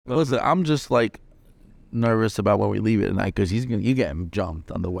Listen, I'm just like nervous about when we leave it tonight because you getting jumped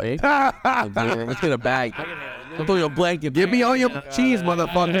on the way. Let's get a bag. I'll throw you a blanket. Give me all your cheese,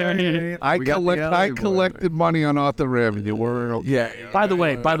 motherfucker. I collected money on Arthur Avenue. Yeah. By the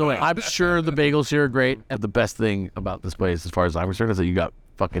way, I'm sure the bagels here are great. And the best thing about this place, as far as I'm concerned, is that you got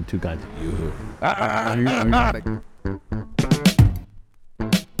fucking two kinds of you.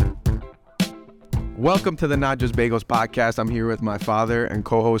 Welcome to the Not Just Bagels podcast. I'm here with my father and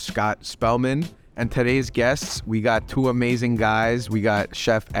co-host Scott Spellman. And today's guests, we got two amazing guys. We got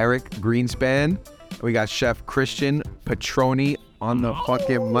Chef Eric Greenspan. We got Chef Christain Petroni on the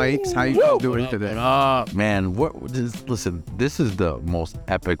fucking mics. How you guys doing today? Man, listen, this is the most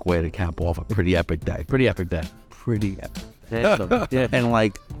epic way to cap off a pretty epic day. Pretty epic day. Yeah. And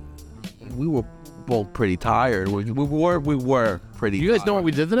like, we were both pretty tired. We were pretty You guys tired. know what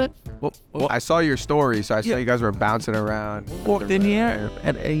we did today? Well, I saw your story, so I saw you guys were bouncing around. Walked in here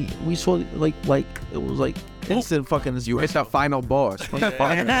and we saw like it was like instant fucking. You hit the final boss.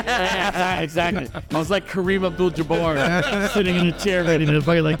 Exactly. I was like Kareem Abdul-Jabbar sitting in a chair ready to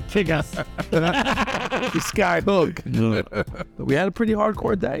fucking like kick us. The sky hook. We had a pretty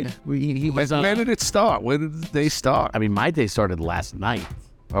hardcore day. When did it start? When did the day start? I mean, my day started last night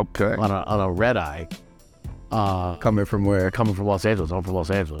Okay. on a red eye. Coming from where? Coming from Los Angeles. I'm from Los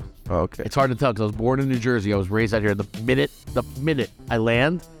Angeles. Oh, okay. It's hard to tell because I was born in New Jersey. I was raised out here. The minute I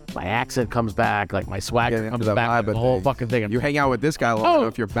land, my accent comes back, like my swagger comes the back, vibe the of whole things. fucking thing. You hang out with this guy long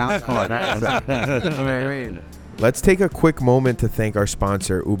enough, you're bouncing on that. Let's take a quick moment to thank our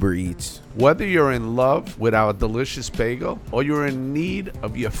sponsor, Uber Eats. Whether you're in love with our delicious bagel or you're in need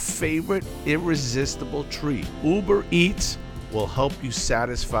of your favorite irresistible treat, Uber Eats will help you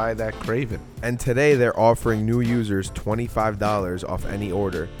satisfy that craving. And today they're offering new users $25 off any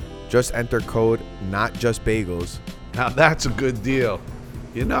order. Just enter code NOTJUSTBAGELS. Now that's a good deal.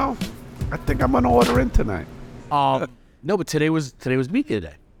 You know, I think I'm gonna order in tonight. No, but today was media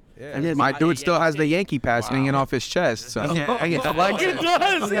day. And my dude still has the Yankee pass hanging off his chest. So. It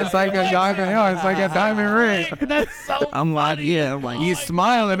does. It's like a diamond. It's like a diamond ring. That's so. I'm like, He's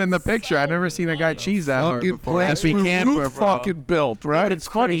smiling in the picture. I've never seen a guy cheese that hard before. That's fucking built, right? But it's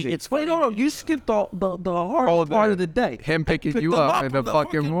funny. It's funny. no, you skipped the hard part of the day. Him picking Picked you him up in the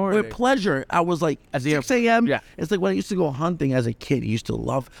fucking morning. With pleasure. I was like, at 6 a.m. Yeah. It's like when I used to go hunting as a kid. I used to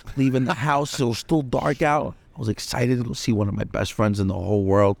love leaving the house. It was still dark out. I was excited to go see one of my best friends in the whole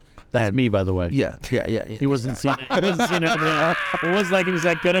world. That's me, by the way. Yeah. He wasn't seeing it. It was like he was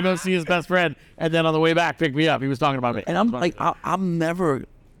like, gonna go see his best friend, and then on the way back, pick me up. He was talking about me. And I'm like, I'm never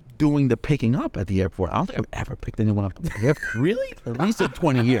doing the picking up at the airport. I don't think I've ever picked anyone up at the airport. Really? At least in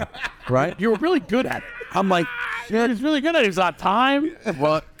 20 years, right? You were really good at it. I'm like, Yeah, he's really good at it. He's on time.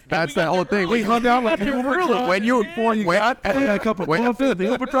 Well, that's the whole thing. We hung out like When you were born, you got a couple of coffee. The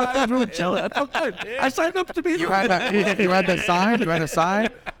overdraft was really chilling. I signed up to be. You had the sign. You had a sign.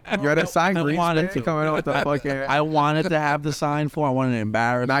 You had a sign. I wanted to. Coming out with the fucking. I wanted to have the sign for. I wanted to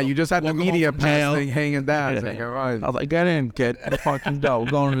embarrass. Now you just had the media pass thing hanging down. It's like, all right. I was like, get in, kid. The fucking dough.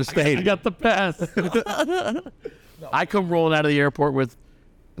 We're going to the I stadium. got the pass. I come rolling out of the airport with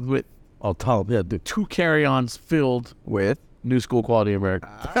Tell him, dude. 2 carry-ons filled With. New School Quality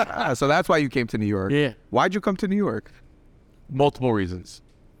America. So that's why you came to New York. Yeah. Why'd you come to New York? Multiple reasons.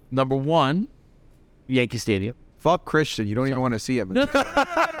 Number 1, Yankee Stadium. Fuck Christian. You don't even want to see him. But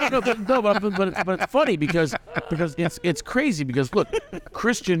it's funny because it's crazy because look,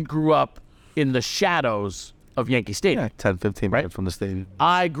 Christian grew up in the shadows of Yankee Stadium. 10, 15 minutes from the stadium.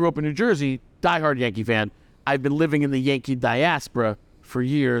 I grew up in New Jersey, diehard Yankee fan. I've been living in the Yankee diaspora for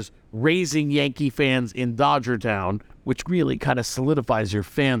years, raising Yankee fans in Dodger Town, which really kind of solidifies your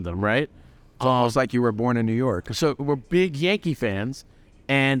fandom, right? It's almost like you were born in New York. So we're big Yankee fans,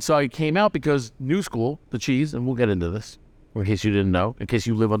 and so I came out because New School, the cheese, and we'll get into this, in case you didn't know, in case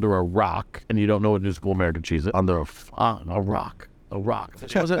you live under a rock and you don't know what New School American cheese is. Under a rock. A rock.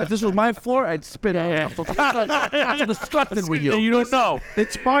 If this was my floor, I'd spit out. I'm disgusted with you. You don't know.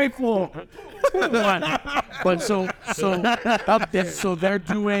 It's my floor. But so they're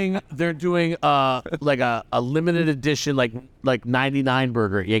doing like a limited edition like 99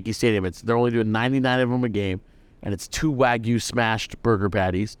 burger at Yankee Stadium. They're only doing 99 of them a game, and it's 2 Wagyu smashed burger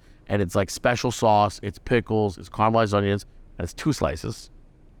patties, and it's like special sauce, it's pickles, it's caramelized onions, and it's 2 slices,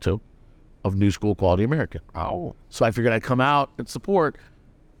 of New School Quality American. Oh. So I figured I'd come out and support.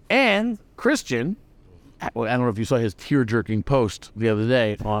 And Christian, well, I don't know if you saw his tear-jerking post the other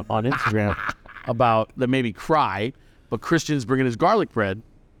day on Instagram about that made me cry, but Christian's bringing his garlic bread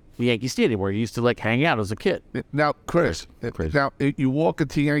to Yankee Stadium where he used to like hang out as a kid. Now, Chris, now you walk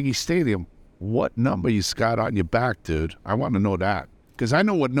into Yankee Stadium, what number you got on your back, dude? I want to know that. Because I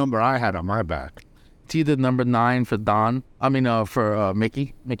know what number I had on my back. It's either number 9 for Don. For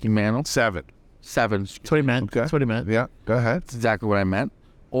Mickey Mantle. 7. 7. That's what he meant. Okay. That's what he meant. Yeah, go ahead. That's exactly what I meant.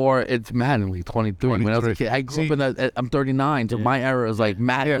 Or it's Mattingly, 23. When I was a kid, I grew up in I'm 39, so my era is like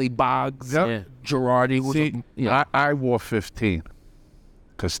Mattingly, Boggs, Yep. Girardi. See, I wore 15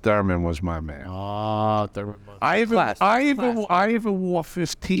 because Thurman was my man. Oh, Thurman. I even Class. wore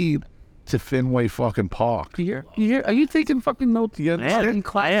 15 to Fenway fucking Park. You hear? Are you taking fucking notes? You understand?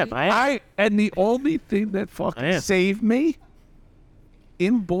 I am. And the only thing that fucking saved me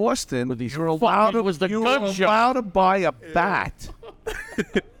in Boston, you're allowed to buy a bat.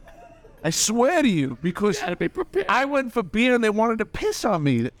 I swear to you, because I went for beer and they wanted to piss on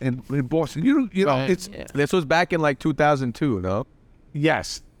me in Boston. You know, it's This was back in like 2002, no?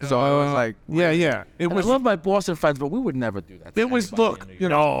 yes. So I was like, Yeah. It I was. love my Boston friends, but we would never do that. It was. Look,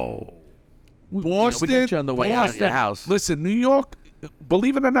 Boston. We get you on the way out of your house. Listen, New York.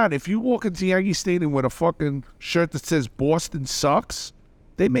 Believe it or not, if you walk into Yankee Stadium with a fucking shirt that says "Boston sucks,"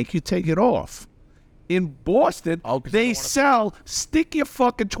 they make you take it off. In Boston, they sell stick your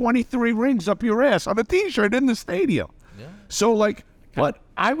fucking 23 rings up your ass on a T-shirt in the stadium. Yeah. So but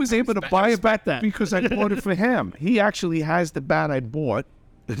I was able to buy a bat because I bought it for him. He actually has the bat I bought.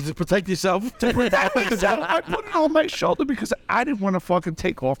 To protect yourself. I put it on my shoulder because I didn't want to fucking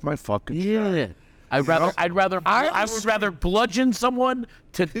take off my fucking shirt. I would rather bludgeon someone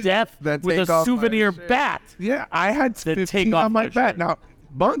to death Than with take a off souvenir my shirt. bat. Yeah, I had Then 15 take off on my my bat. shirt. Now,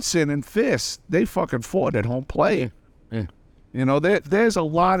 Bunsen and Fist, they fucking fought at home plate. Yeah. You know, there's a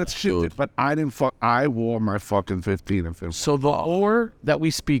lot of shit, but I wore my fucking 15 and 15. So the lore that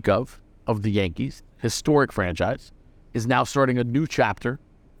we speak of the Yankees, historic franchise, is now starting a new chapter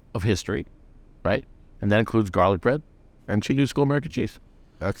of history, right? And that includes garlic bread and new school American cheese.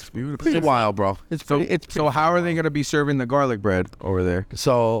 that's beautiful. Pretty wild, bro. So how are they going to be serving the garlic bread over there?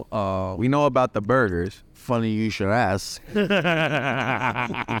 So We know about the burgers. funny you should ask. Got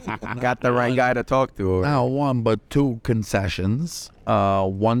the right guy to talk to. Over Not one, but 2 concessions.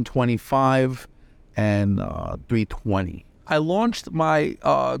 125 and 320. I launched my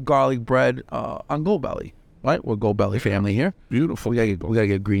garlic bread on Goldbelly. Right, we're Goldbelly family here. Beautiful. We gotta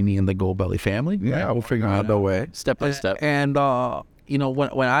get Greenie in the Goldbelly family. Yeah, we'll figure out the way. Step by step. And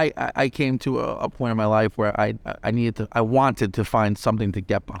when I came to a point in my life where I wanted to find something to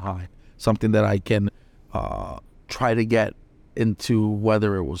get behind, something that I can try to get into,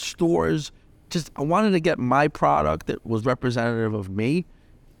 whether it was stores. Just I wanted to get my product that was representative of me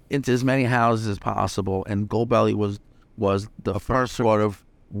into as many houses as possible, and Goldbelly was the first sort of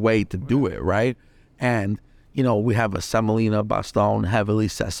way to do it, right? And we have a semolina Bastone, heavily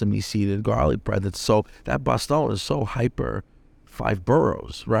sesame seeded garlic bread. That Bastone is so hyper 5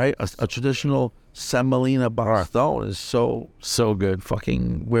 boroughs, right? A traditional semolina Bastone is so good,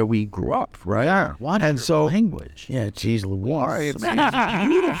 fucking where we grew up, right? Yeah. What and so language? Yeah, geez, Louise. It's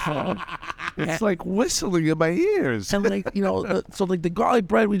beautiful. It's like whistling in my ears. And the garlic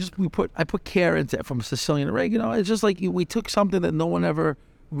bread, I put care into it from Sicilian oregano. It's just like we took something that no one ever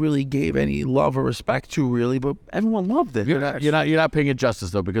really gave any love or respect to, really, but everyone loved it. You're not paying it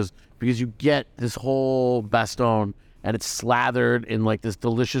justice though, because you get this whole Bastone and it's slathered in like this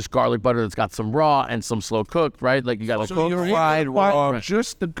delicious garlic butter that's got some raw and some slow cooked, right? Like you got fried raw,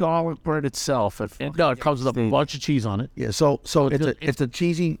 just the garlic bread itself. It comes with a bunch of cheese on it. Yeah, so it's a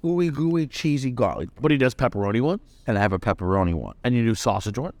cheesy, ooey gooey cheesy garlic. What he does, pepperoni one, and I have a pepperoni one. and you do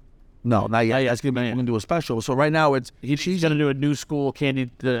sausage one. No, not yet. That's We're gonna do a special. So right now He's gonna do a new school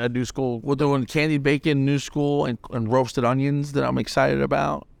a new school. we're doing candied bacon, new school, and roasted onions that I'm excited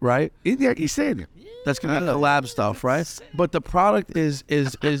about. Right? In Yankee Stadium. That's gonna be collab stuff, right? But the product is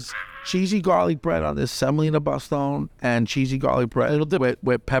cheesy garlic bread on this semolina Bastone and cheesy garlic bread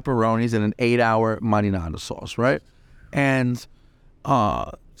with pepperonis and an 8-hour marinara sauce, right? And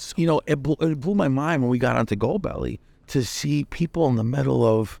it blew my mind when we got onto Goldbelly to see people in the middle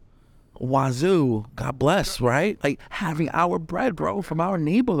of Wazoo, God bless, right? Like having our bread, bro, from our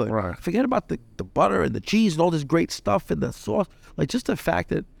neighborhood. Right. Forget about the butter and the cheese and all this great stuff and the sauce. Like just the fact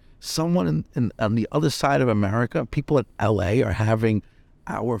that someone on the other side of America, people in LA are having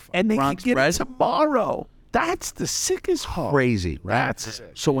our And they Bronx can get bread. it tomorrow. That's the sickest part. Crazy, right?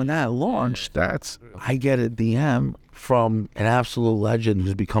 So when that launched, I get a DM from an absolute legend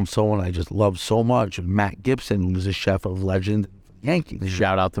who's become someone I just love so much, Matt Gibson, who's a chef of legend Yankees.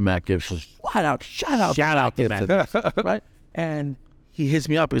 Shout out to Matt Gibson. Shout out to Matt. Right? And he hits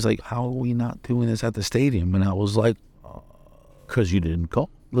me up. He's like, how are we not doing this at the stadium? And I was like, Because you didn't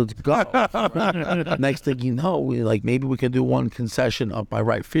call. let's go. Next thing you know, maybe we can do one concession up by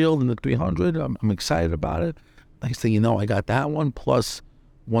right field in the 300. I'm excited about it. next thing you know, I got that one plus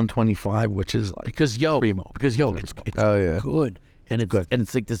 125, which is like because it's Oh, yeah. good. And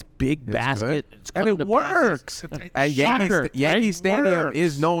it's like this big basket. And it works. And Yankee Stadium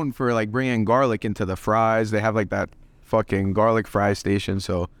is known for like bringing garlic into the fries. They have like that fucking garlic fry station,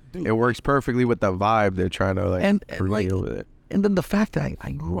 so it works perfectly with the vibe they're trying to like create with it. And then the fact that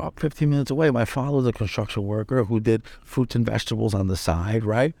I grew up 15 minutes away. My father was a construction worker who did fruits and vegetables on the side,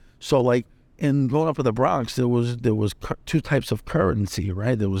 right? So like in going up to the Bronx, there was two types of currency,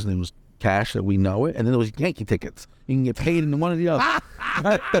 right? There was cash that we know it, and then there was Yankee tickets. You can get paid in one or the other.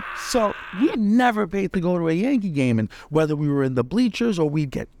 So we never paid to go to a Yankee game, and whether we were in the bleachers or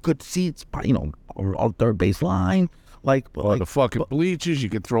we'd get good seats, or on third base line. Like the fucking bleachers, you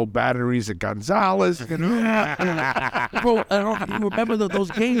could throw batteries at Gonzalez. Bro, I don't know if you remember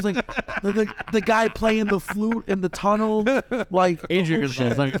those games, like the guy playing the flute in the tunnel, like Adrian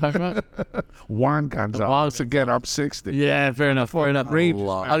Gonzalez, what are you talking about? Juan Gonzalez. Again, I'm 60. Yeah, fair enough. I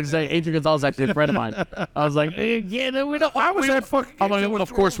was saying Adrian Gonzalez is actually a friend of mine. I was like, yeah, we don't. Why was that fucking? I'm like, well,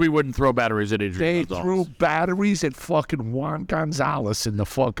 of course we wouldn't throw batteries at Adrian They Gonzalez. threw batteries at fucking Juan Gonzalez in the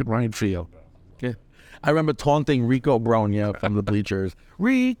fucking right field. I remember taunting Rico Bronya from the bleachers.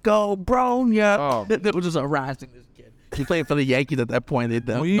 Rico Bronya. Oh. They were just harassing this kid. He played for the Yankees at that point.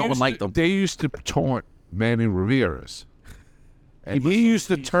 No one liked him. They used to taunt Manny Ramirez. And he used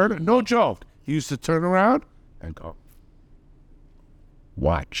to turn, no joke, he used to turn around and go,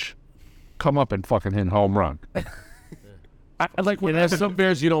 watch. Come up and fucking hit home run. I like when there's some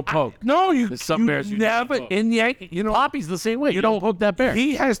bears you don't poke. There's some bears you never don't poke. in Yankee. Poppy's the same way. You don't poke that bear.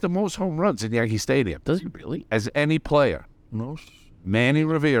 He has the most home runs in Yankee Stadium. Does he really? As any player. No. Manny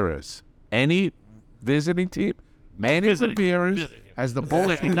Ramirez. Any visiting team. Manny Ramirez has the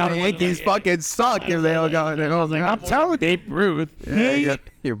most. The Yankees fucking suck if they don't go. I'm telling you, Babe Ruth.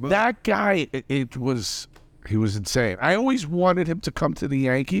 that guy, he was insane. I always wanted him to come to the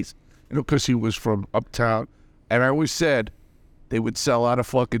Yankees, because he was from uptown, and I always said they would sell out of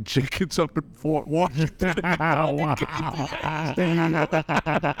fucking chickens up in Fort Washington.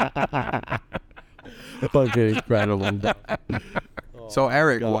 Fucking incredible. So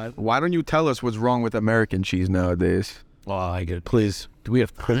Eric, why don't you tell us what's wrong with American cheese nowadays? Oh, I get it. Please. Do we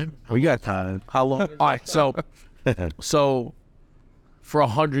have time? We got time. How long? All right, so for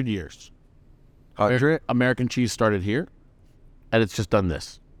 100 years, 100? American cheese started here, and it's just done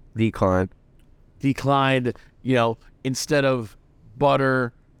this. Decline. Declined, instead of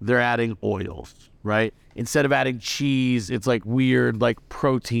butter, they're adding oils, right? Instead of adding cheese, it's like weird, like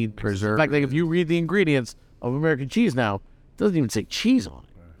protein preserve. In fact, like if you read the ingredients of American cheese now, it doesn't even say cheese on it.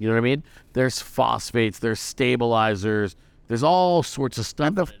 You know what I mean? There's phosphates, there's stabilizers, there's all sorts of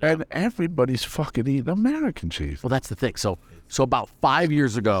stuff. And everybody's fucking eating American cheese. Well, that's the thing. So about 5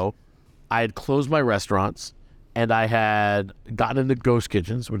 years ago, I had closed my restaurants, and I had gotten into ghost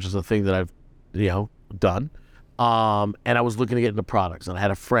kitchens, which is a thing that I've, done. And I was looking to get into products, and I had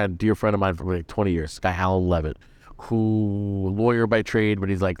a dear friend of mine for like 20 years, this guy Alan Levitt, who lawyer by trade, but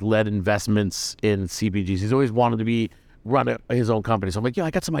he's like led investments in CPGs. He's always wanted to run his own company. So I'm like, I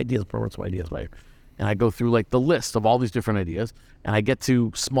got some ideas, but I run some ideas by you. And I go through like the list of all these different ideas, and I get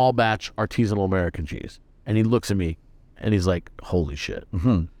to small batch artisanal American cheese. And he looks at me, and he's like, holy shit.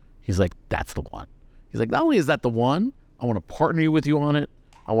 Mm-hmm. He's like, that's the one. He's like, not only is that the one, I want to partner with you on it.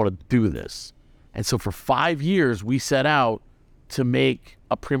 I want to do this. And so for 5 years, we set out to make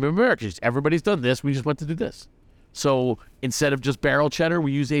a premium American cheese. Everybody's done this. We just went to do this. So instead of just barrel cheddar,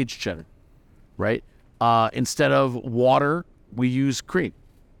 we use aged cheddar, right? Instead of water, we use cream.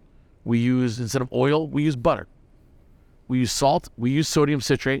 Instead of oil, we use butter. We use salt. We use sodium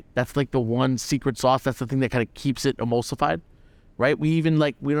citrate. That's like the one secret sauce. That's the thing that kind of keeps it emulsified, right? We even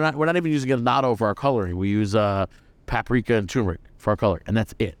we're not even using annatto for our coloring. We use paprika and turmeric for our color, and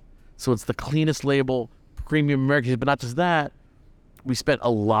that's it. So it's the cleanest label, premium American cheese. But not just that, we spent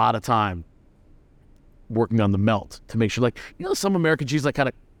a lot of time working on the melt to make sure, some American cheese, like kind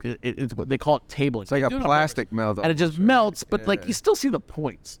of, it's what they call it tabling. It's like a plastic melt. And it just melts, but you still see the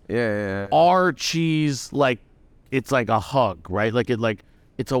points. Yeah. Our cheese, it's like a hug, right?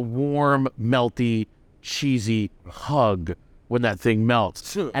 It's a warm, melty, cheesy hug when that thing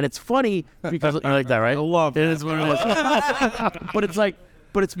melts. And it's funny because I like that, right? I love it. It is what it is.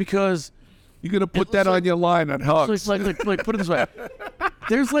 But it's because You're going to put that on your line on Hugs. So it's like put it this way.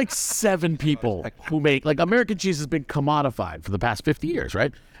 There's 7 people who make, American cheese has been commodified for the past 50 years,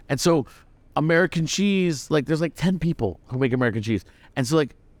 right? And so American cheese, there's 10 people who make American cheese. And so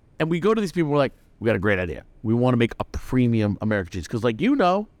and we go to these people, we're like, we got a great idea. We want to make a premium American cheese. Because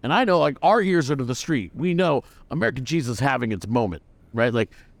and I know, our ears are to the street. We know American cheese is having its moment. right?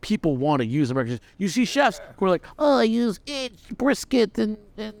 Like people want to use American cheese. You see chefs who are like, oh, I use brisket and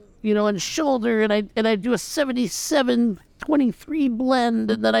shoulder, and I do a 77-23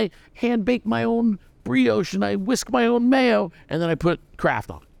 blend, and then I hand bake my own brioche, and I whisk my own mayo, and then I put Kraft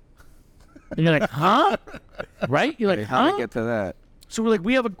on it. And you're like, huh? Right? You're like, How huh? to get to that? So we're like,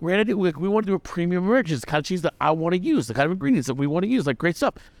 we have a great idea. We want to do a premium American cheese, the kind of cheese that I want to use, the kind of ingredients that we want to use, like great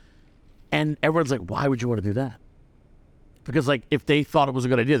stuff. And everyone's like, why would you want to do that? Because like if they thought it was a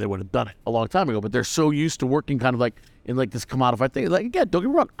good idea, they would have done it a long time ago. But they're so used to working kind of like in like this commodified thing. Like again, don't get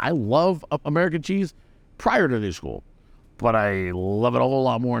me wrong, I love American cheese prior to New School, but I love it a whole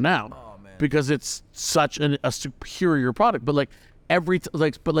lot more now because it's such a superior product. But like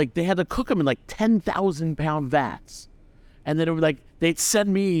they had to cook them in like 10,000-pound vats. And then it was like, they'd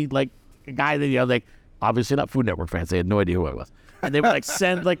send me like a guy that, like, obviously not Food Network fans. They had no idea who I was. And they would like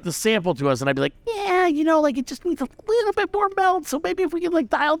send like the sample to us. And I'd be like, yeah, like it just needs a little bit more melt. So maybe if we can like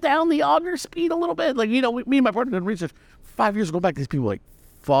dial down the auger speed a little bit. Like, me and my partner did research 5 years ago back. These people were like,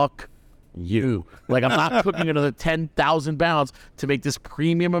 fuck you. Like, I'm not cooking another 10,000 pounds to make this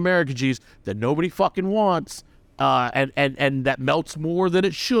premium American cheese that nobody fucking wants. And that melts more than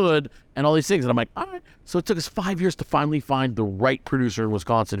it should, and all these things. And I'm like, all right. So it took us 5 years to finally find the right producer in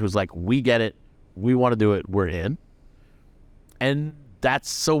Wisconsin who's like, we get it, we want to do it, we're in. And that's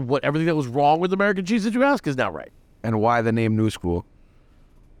so what everything that was wrong with American cheese that you ask is now right. And why the name New School?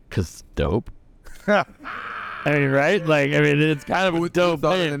 Because it's dope. I mean, right? Like, I mean, it's kind of a dope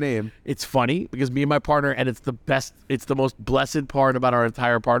name. It's funny because me and my partner, and it's the most blessed part about our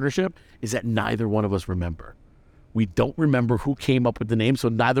entire partnership is that neither one of us remember. We don't remember who came up with the name, so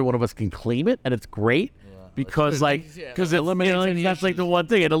neither one of us can claim it, and it's great because it eliminates. That's like the one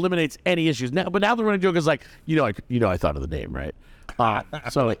thing; it eliminates any issues. Now, but now the running joke is like, I thought of the name, right?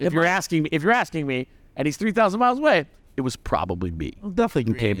 So if you're asking me, and he's 3,000 miles away, it was probably me.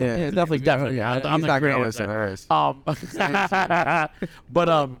 Definitely came. Yeah, definitely. Yeah, I'm not great at that.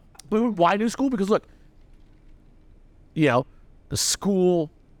 But why New School? Because look, the school.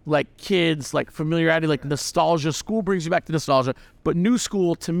 Like kids, like familiarity, like nostalgia. School brings you back to nostalgia. But New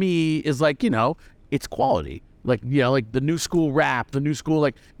School to me is like, it's quality. Like, like the New School rap, the New School,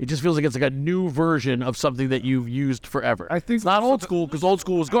 like it just feels like it's like a new version of something that you've used forever. I think it's not old school because old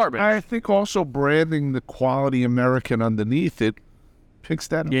school was garbage. I think also branding the quality American underneath it picks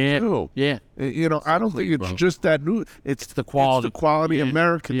that up too. Yeah. I don't think it's just that new. It's the quality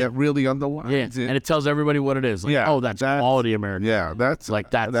American that really underlines it. And it tells everybody what it is. Like, that's quality American. Yeah, that's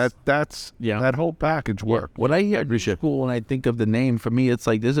like that whole package work. When I hear school, when I think of the name, for me, it's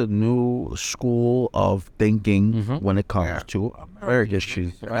like there's a new school of thinking when it comes to American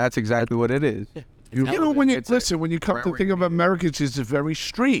cheese. That's exactly what it is. When you come to think of American cheese, it's very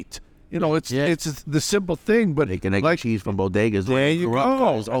street. It's the simple thing, but they can make cheese from bodegas. There you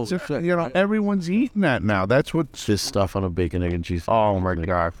go. Everyone's eating that now. That's what this stuff on a bacon, egg, and cheese. Oh my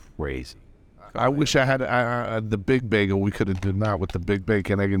God, crazy! I wish I had the big bagel. We could have done that with the big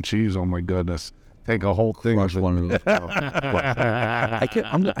bacon, egg, and cheese. Oh my goodness, take a whole thing. Crush one of those. I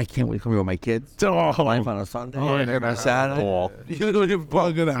can't wait to come here with my kids. Life on a Sunday and a Saturday.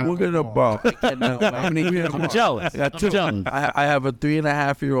 We're gonna bump. I'm jealous. I have a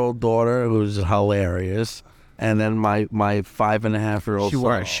 3.5-year-old daughter who's hilarious, and then my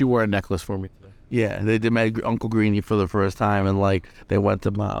 5.5-year-old. She wore a necklace for me today. Yeah, they did my Uncle Greenie for the first time, and like they went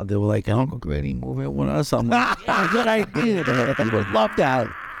to my. They were like, Uncle Greenie, move in with us. I'm like, yeah, good idea. They would love that.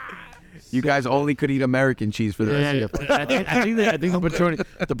 You guys only could eat American cheese for the rest of your life. I think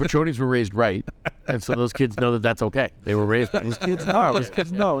the Petronis were raised right, and so those kids know that that's okay. They were raised. Those kids know.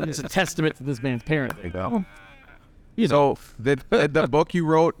 It's a testament to this man's parenting. So did the book you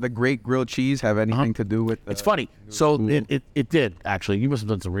wrote, The Great Grilled Cheese, have anything to do with? It's funny. So it did actually. You must have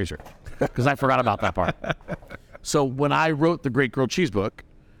done some research because I forgot about that part. So when I wrote the Great Grilled Cheese book,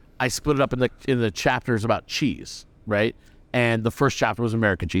 I split it up in the chapters about cheese, right? And the first chapter was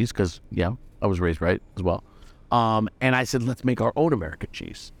American cheese because, I was raised right as well. And I said, let's make our own American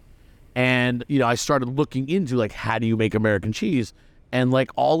cheese. And, I started looking into, like, how do you make American cheese? And,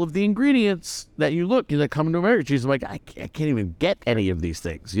 like, all of the ingredients that come into American cheese, I'm like, I can't even get any of these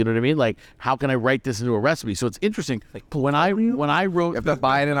things. You know what I mean? Like, how can I write this into a recipe? So it's interesting. Like, when I wrote... You have to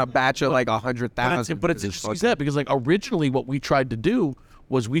buy it in a batch of, like, 100,000. But it's interesting that because, like, originally what we tried to do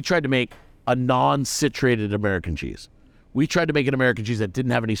was we tried to make a non-citrated American cheese. We tried to make an American cheese that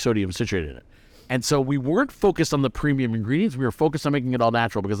didn't have any sodium citrate in it. And so we weren't focused on the premium ingredients. We were focused on making it all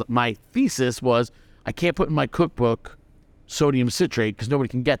natural because my thesis was I can't put in my cookbook sodium citrate because nobody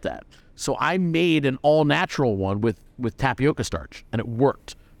can get that. So I made an all-natural one with tapioca starch, and it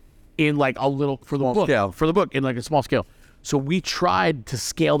worked in like a little for the book in like a small scale. So we tried to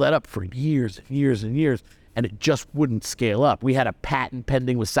scale that up for years and years and years, and it just wouldn't scale up. We had a patent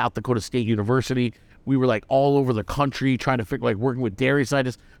pending with South Dakota State University. We were like all over the country trying to figure, like working with dairy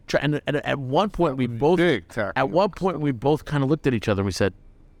scientists. And at one point we both kind of looked at each other and we said,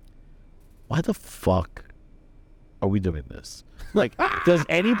 why the fuck are we doing this? Like, does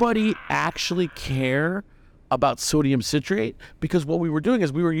anybody actually care about sodium citrate? Because what we were doing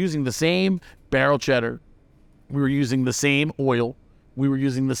is we were using the same barrel cheddar, we were using the same oil, we were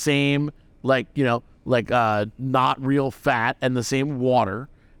using the same not real fat and the same water,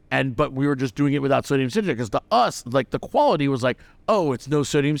 but we were just doing it without sodium citrate because to us, like the quality was like, oh, it's no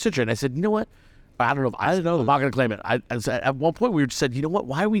sodium citrate. And I said, you know what? I don't know. I'm not going to claim it. I said, at one point we just said, you know what?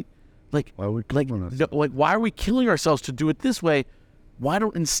 Why are we why are we killing ourselves to do it this way? Why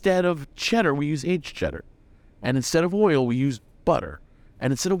don't, instead of cheddar, we use aged cheddar? And instead of oil, we use butter.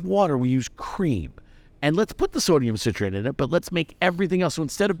 And instead of water, we use cream. And let's put the sodium citrate in it, but let's make everything else. So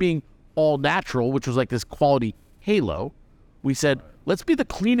instead of being all natural, which was like this quality halo, we said, let's be the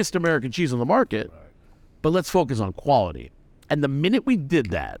cleanest American cheese on the market, but let's focus on quality. And the minute we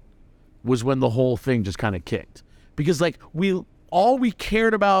did that was when the whole thing just kind of kicked. Because like all we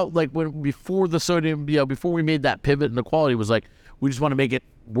cared about, like before the sodium, before we made that pivot in the quality was like, we just want to make it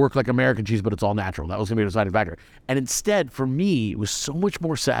work like American cheese, but it's all natural. That was going to be a deciding factor. And instead, for me, it was so much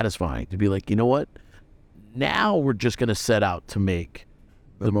more satisfying to be like, you know what? Now we're just going to set out to make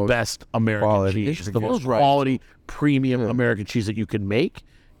the best American cheese, the most quality, premium American cheese that you can make.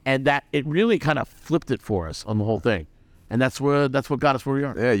 And that it really kind of flipped it for us on the whole thing. And that's what got us where we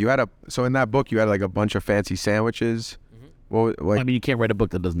are. Yeah, so in that book, you had like a bunch of fancy sandwiches. Well, like, I mean, you can't write a book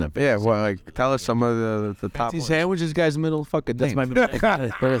that doesn't have. Yeah, well, like, tell us some of the top ones. Sandwiches, guy's middle fucking That's name. my middle.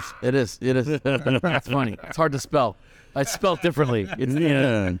 It is. That's funny. It's hard to spell. I spell it differently.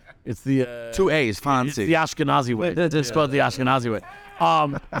 It's the 2 A's, fancy. It's the Ashkenazi way. It's spelled the Ashkenazi way.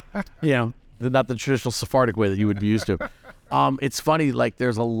 Not the traditional Sephardic way that you would be used to. It's funny. Like,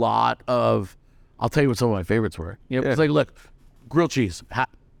 there's a lot of. I'll tell you what some of my favorites were. It's like, look, grilled cheese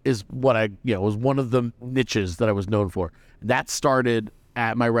is what was one of the niches that I was known for. That started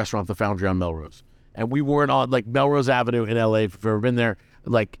at my restaurant, The Foundry on Melrose. And we weren't on, like, Melrose Avenue in LA. If you've ever been there,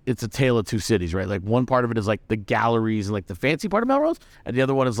 like, it's a tale of two cities, right? Like, one part of it is, like, the galleries and, like, the fancy part of Melrose. And the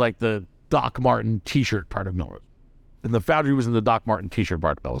other one is, like, the Doc Martin t-shirt part of Melrose. And the Foundry was in the Doc Martin t-shirt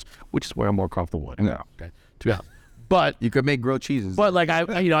part of Melrose, which is where I'm more comfortable in. Yeah. Okay. To be honest. But you could make grilled cheeses. But, like,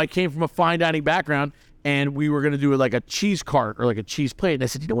 I came from a fine dining background, and we were going to do, like, a cheese cart or, like, a cheese plate. And I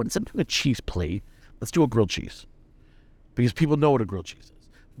said, you know what? Instead of doing a cheese plate, let's do a grilled cheese. Because people know what a grilled cheese is.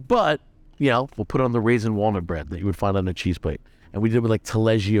 But, we'll put on the raisin walnut bread that you would find on a cheese plate. And we did with like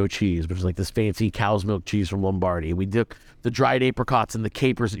Taleggio cheese, which is like this fancy cow's milk cheese from Lombardy. And we did the dried apricots and the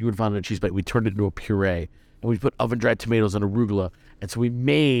capers that you would find on a cheese plate. We turned it into a puree. And we put oven-dried tomatoes and arugula. And so we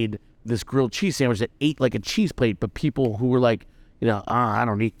made this grilled cheese sandwich that ate like a cheese plate, but people who were like, I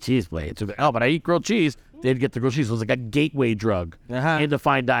don't eat cheese plates. So, but I eat grilled cheese. They'd get the grilled cheese. It was like a gateway drug into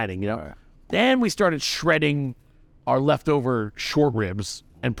fine dining, Then we started shredding our leftover short ribs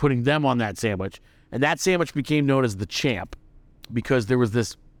and putting them on that sandwich. And that sandwich became known as the Champ because there was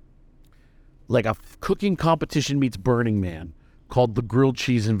this, like, a cooking competition meets Burning Man called the Grilled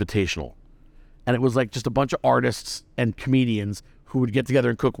Cheese Invitational. And it was like just a bunch of artists and comedians who would get together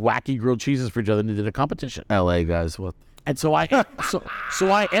and cook wacky grilled cheeses for each other, and they did a competition. LA guys, what? And so I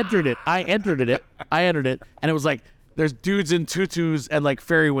entered it. I entered it, and it was like, there's dudes in tutus and like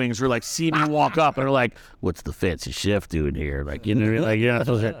fairy wings who are like, see me walk up and are like, what's the fancy chef doing here? Like, like, you're not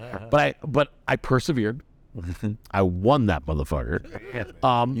supposed to. But I persevered. I won that motherfucker.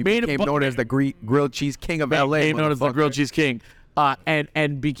 You became known as the grilled cheese king of LA. Became known as the grilled cheese king. And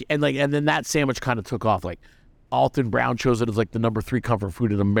then that sandwich kind of took off. Like, Alton Brown chose it as like the number 3 comfort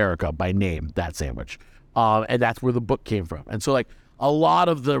food in America by name, that sandwich. And that's where the book came from. And so, like, a lot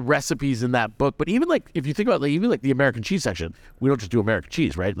of the recipes in that book, but even like, if you think about like, even like the American cheese section, we don't just do American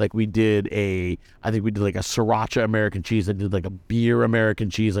cheese, right? Like I think we did like a sriracha American cheese. I did like a beer American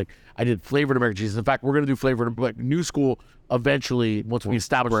cheese. Like I did flavored American cheese. In fact, we're going to do flavored, like New School eventually, once we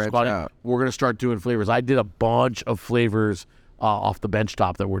establish the squad, we're going to start doing flavors. I did a bunch of flavors off the bench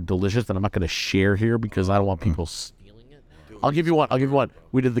top that were delicious that I'm not going to share here because I don't want people stealing it. I'll give you one.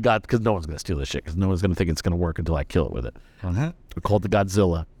 We did the God, because no one's going to steal this shit because no one's going to think it's going to work until I kill it with it. We called it the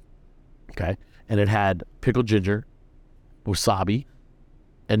Godzilla. Okay. And it had pickled ginger, wasabi,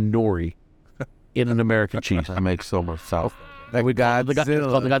 and nori in an American cheese. That makes so much sense. Like we got the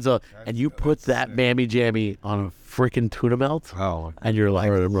Godzilla. And you put that mammy jammy on a freaking tuna melt. Oh. And you're like,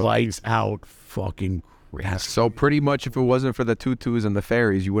 lights out fucking So pretty much, if it wasn't for the tutus and the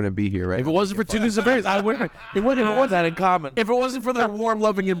fairies, you wouldn't be here, right? If it wasn't for tutus and berries, I wouldn't. It wouldn't have that in common. If it wasn't for their warm,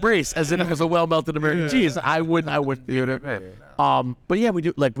 loving embrace, as in it was a well-melted American cheese, I wouldn't be here. But yeah, we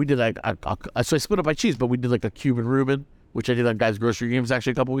did like so I split up my cheese, but we did like a Cuban Reuben, which I did on Guys Grocery Games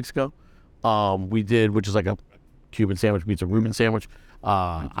actually a couple weeks ago. We did, which is like a Cuban sandwich meets a Reuben sandwich.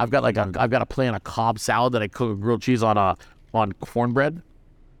 I've got a plan, a Cobb salad that I cook with grilled cheese on cornbread,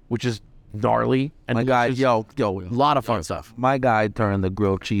 which is gnarly. And My guy, yo, a lot of fun stuff. my guy turned the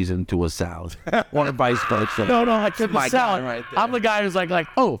grilled cheese into a salad, or vice versa. No, I took My the guy salad. right there. I'm the guy who's like,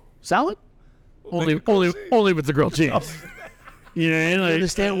 oh, salad? Only with the grilled cheese. You know, I like,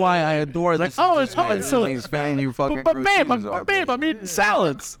 understand why I adore like, this. it's so. He's fan, you fucking. But babe, I'm eating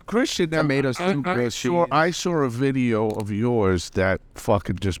salads. Christian, Tomatoes, soup, grilled cheese. I saw a video of yours that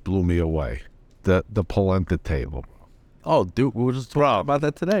fucking just blew me away. The polenta table. Oh, dude, we were just talking about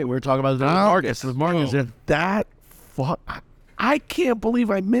that today. We were talking about it with Marcus. With Marcus, yeah. That I can't believe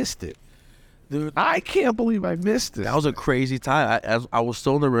I missed it. Dude, I can't believe I missed it. that was a crazy time. I was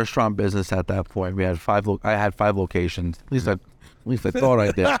still in the restaurant business at that point. We had I had 5 locations. At least I thought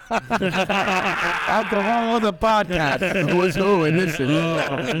I did. Alcohol on the podcast. Who was who? And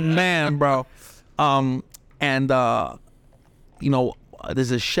listen, man, bro.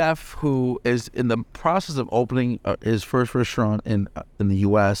 There's a chef who is in the process of opening his first restaurant in the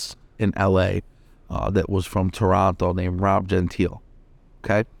U.S. in L.A. That was from Toronto, named Rob Gentile.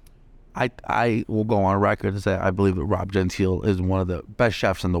 Okay, I will go on record and say I believe that Rob Gentile is one of the best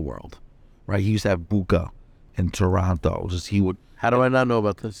chefs in the world. Right? He used to have Buca in Toronto. How do I not know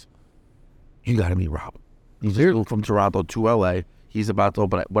about this? You got to meet Rob. He's moved from Toronto to L.A. He's about to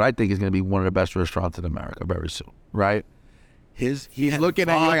open what I think is going to be one of the best restaurants in America very soon. Right? He's looking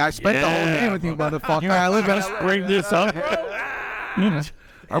at you like, I spent the whole day with you, motherfucker. I live in a Bring this up.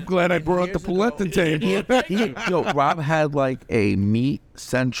 I'm glad I brought the polenta table. Rob had like a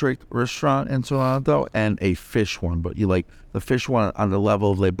meat-centric restaurant in Toronto and a fish one, but you like the fish one on the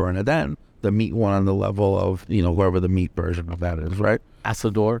level of Le Bernardin, the meat one on the level of, whoever the meat version of that is, right?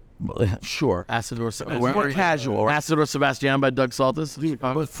 Asador. Sure. Asador. More casual, right? Asador Sebastian by Doug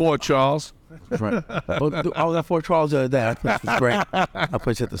Saltis. Fort Charles. Right. That Fort Charles the other day, that place was great. That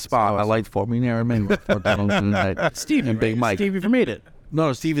place hit the spot. I liked Fort Meade, Steve and Big Mike. Stevie made it.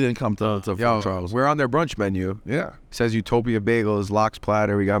 No, Stevie didn't come to Fort Charles. We're on their brunch menu. Yeah. It says Utopia Bagels, Lox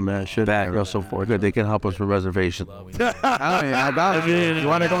Platter. We got mad shit. Back, so forth. Good. They can help us with reservations. I got it. You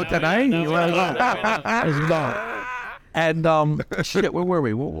want to go tonight? You want to go? Let's go. And shit, where were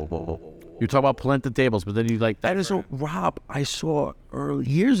we? Whoa. You talk about polenta tables, but then you like That is a Rob I saw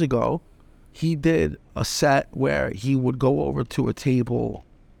years ago. He did a set where he would go over to a table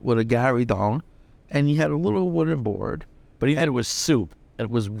with a Gary Dong, and he had a little wooden board, but he had it was soup. It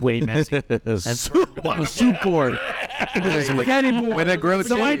was way messy. soup board. Spaghetti board. With a grilled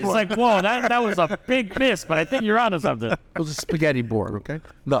So I cheese. was like, whoa, that was a big miss, but I think you're onto something. It was a spaghetti board, okay?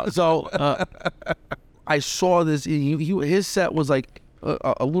 No, so I saw this. His set was like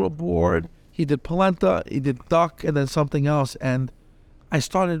a little board. He did polenta, he did duck, and then something else. And I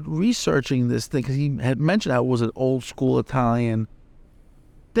started researching this thing because he had mentioned how it was an old school Italian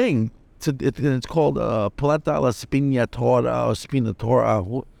thing. It's called polenta alla spinatora or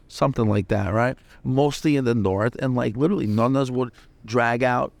spinatora, something like that, right? Mostly in the north, and like literally nonnas would drag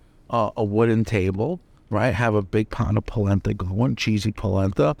out a wooden table, right? Have a big pound of polenta going, cheesy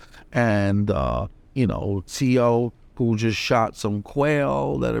polenta, and Tio who just shot some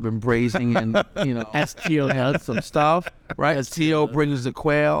quail that have been braising in, STO had some stuff, right? As Tio brings the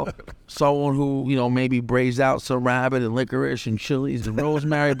quail, someone who, maybe braised out some rabbit and licorice and chilies and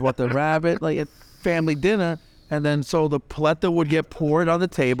rosemary, brought the rabbit, like at family dinner. And then so the polenta would get poured on the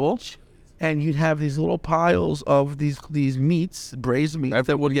table, and you'd have these little piles of these meats, braised meats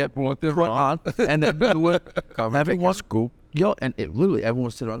that would get put on, and then you would everyone scoop. And it literally everyone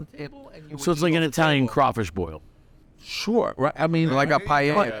would sit on the table. And So it's like an Italian crawfish boil. Sure, right? I mean, Like a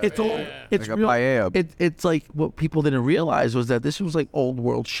paella. It's Like a real, paella. It's like what people didn't realize was that this was like old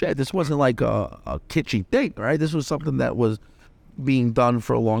world shit. This wasn't like a kitschy thing, right? This was something that was being done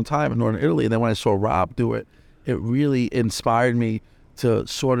for a long time in Northern Italy. And then when I saw Rob do it, it really inspired me to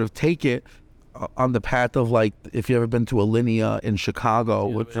sort of take it on the path of like, if you ever been to Alinea in Chicago,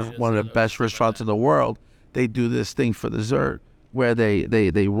 which is one of the best restaurants in the world, they do this thing for dessert where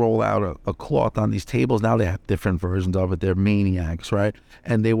they roll out a cloth on these tables. Now they have different versions of it. They're maniacs, right?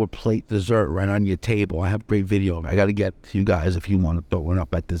 And they would plate dessert right on your table. I have a great video of it. I got to get to you guys if you want to throw it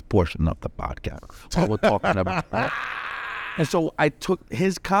up at this portion of the podcast. What we're talking about, right? And so I took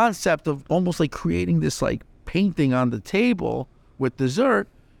his concept of almost like creating this like painting on the table with dessert,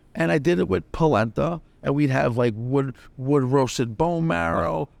 and I did it with polenta and we'd have like wood roasted bone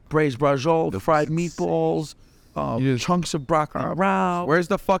marrow, braised brajol, fried meatballs, chunks of broccoli round. Where's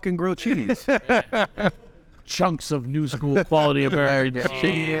the fucking grilled cheese? Chunks of new school quality American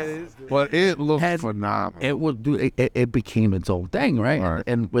cheese. Well, it looked Had- phenomenal. It would do. It became its own thing, right? Right.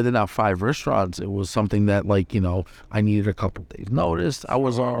 And within our 5 restaurants, it was something that, like, I needed a couple days' notice. I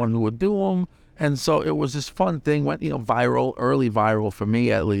was the one who would do them, and so it was this fun thing. Went viral, early viral for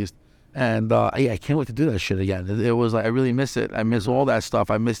me at least. And I can't wait to do that shit again. It was like I really miss it. I miss all that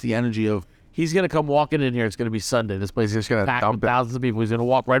stuff. I miss the energy of. He's going to come walking in here. It's going to be Sunday. This place is just going to pack with thousands of people. He's going to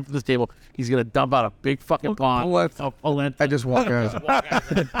walk right from this table. He's going to dump out a big fucking pond of polenta. I just walk out.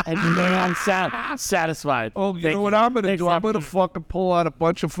 And you're going on satisfied. Oh, you know what I'm gonna do? I'm gonna fucking pull out a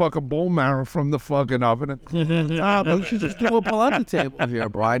bunch of fucking bone marrow from the fucking oven. We should just do a polenta table here,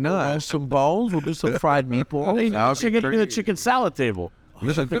 bro. Why not? Roll some bones. We'll do some fried meatballs. The chicken salad table.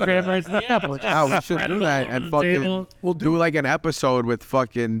 The cranberries and the apple. Oh, we should do that and fucking we'll do like an episode with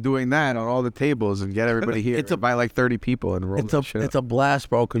fucking doing that on all the tables and get everybody here. It's by like 30 people and roll It's a blast,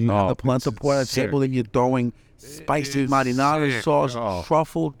 bro, because you have the polenta point on the table and you're throwing spicy marinara sauce,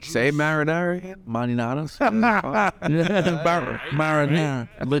 truffle, Say marinara. marinadas. Marinara.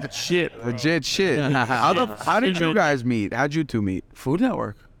 Legit shit. How did you guys meet? How'd you two meet? Food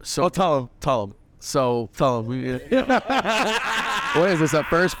Network. So tell him. So Tell them. What is this, a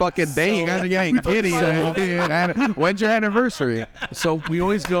first fucking day? You gotta get kidding. When's your anniversary? So we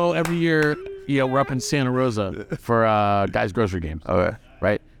always go every year. We're up in Santa Rosa for guys' grocery games. Okay.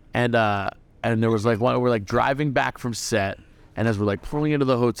 Right? And there was like we're like driving back from set, and as we're like pulling into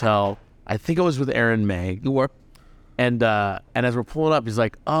the hotel, I think it was with Aaron May. You were. And as we're pulling up, he's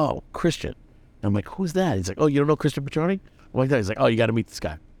like, "Oh, Christian." And I'm like, "Who's that?" He's like, "Oh, you don't know Christian Petroni?" I'm like, "No." He's like, "Oh, you got to meet this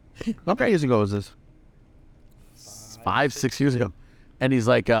guy." How many years ago was this? 5-6 years ago. And he's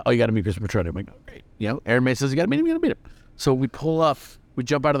like, "Oh, you got to meet Christian Petroni." I'm like, "Oh, great." Aaron May says, "You got to meet him. You got to meet him." So we pull up. We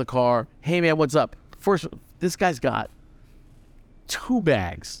jump out of the car. "Hey, man, what's up?" First, this guy's got 2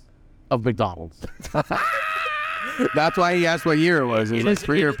 bags of McDonald's. That's why he asked what year it was. It was like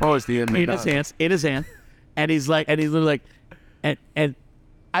 3 or post. He in his hand, and he's literally like, and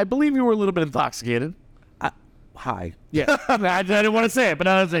I believe you were a little bit intoxicated. Hi. Yeah, I didn't want to say it, but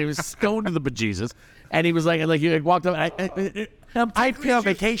I was saying he was stoned to the bejesus, and he was like he walked up. I feel on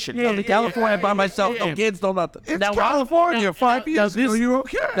vacation. Come to California by myself. No kids, no nothing. It's California. 5 years ago, you're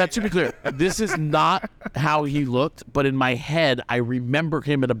okay. Now, to be clear, this is not how he looked, but in my head, I remember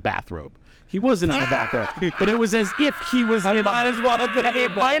him in a bathrobe. He wasn't in a bathrobe, but it was as if he was in. It might as well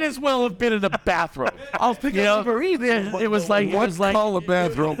have been in a bathrobe. I'll pick it up for easy. It was like Call a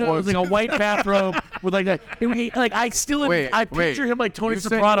bathrobe. it was like a white bathrobe with like that. I picture him like Tony You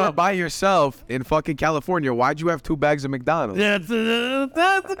said you were Soprano. by yourself in fucking California. Why'd you have 2 bags of McDonald's? That's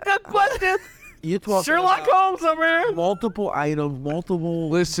a good question. You talk Sherlock Holmes over here. multiple items,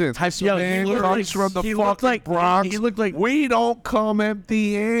 multiple. Listen, types Yo, of man he looked comes like- from the he looked fucking like- Bronx. he looked like- we don't come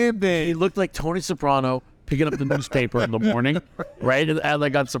empty-handed. He looked like Tony Soprano picking up the newspaper in the morning, right?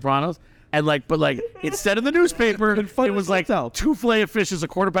 Like on Sopranos. And but instead of the newspaper, it was like 2 filet of fishes, a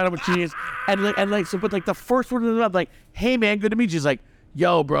quarter pound with cheese, but the first one I'm like, "Hey man, good to meet you." He's like,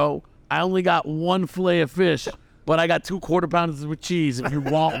 "Yo, bro, I only got 1 filet of fish, but I got 2 quarter pounders with cheese if you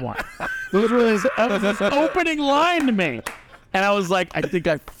want one." Literally, that was his opening line to me. And I was like, I think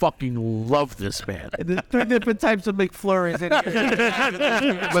I fucking love this man. There's 3 different types of McFlurries.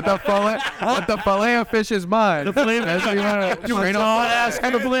 But the fillet of fish is mine. The filet of That's what you want to straight up.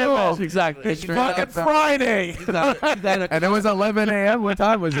 And the filet of fish, exactly. Fucking Friday. And it was 11 a.m. What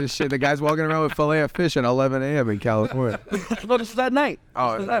time was this shit? The guy's walking around with fillet of fish at 11 a.m. in California. No, this was that night.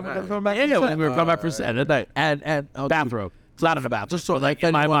 Oh, This was that night. Yeah, when we were coming back for set at night. And Bathrobe. It's not in a bathrobe. Just so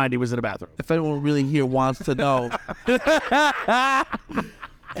in my mind, he was in a bathrobe. if anyone really here wants to know,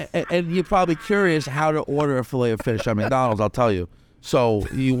 and you're probably curious how to order a fillet of fish at McDonald's, I'll tell you. So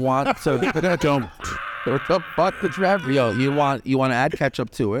you want to What the fuck did you have? yo, you want to add ketchup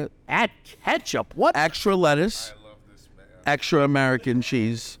to it, Add ketchup? What? extra lettuce, extra American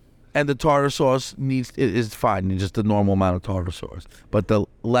cheese, and the tartar sauce is fine, just the normal amount of tartar sauce. But the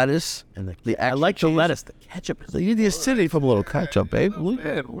lettuce and the I extra like the cheese, lettuce. The ketchup is You need the acidity from a little ketchup, babe.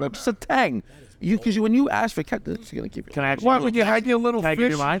 Just a tang. Because when you ask for ketchup, it's gonna keep it. Can I actually? What, when you had your little Can I give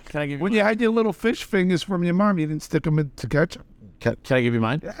fish? you mine? Can I give you? When you had your little fish fingers from your mom, you didn't stick them into ketchup? Can I give you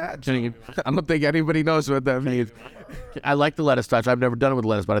mine? Can I give? I don't think anybody knows what that means. I like the lettuce touch. I've never done it with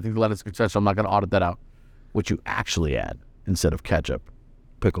lettuce, but I think the lettuce is good touch, so I'm not going to audit that out. What you actually add instead of ketchup,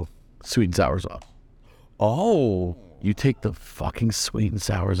 Pickle. sweet and sour sauce. Oh. You take the fucking sweet and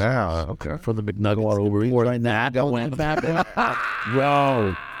sour sauce Okay. for the McNuggets. Pour that went,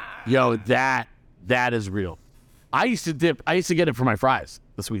 yo, that That is real. I used to get it for my fries,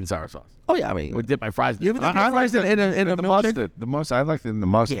 the sweet and sour sauce. Oh yeah, I mean, I would dip my fries. I like it in the mustard. I like it in the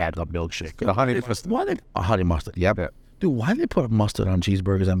mustard. Yeah, the milkshake. The honey mustard. honey mustard. Yep. Dude, why do they put mustard on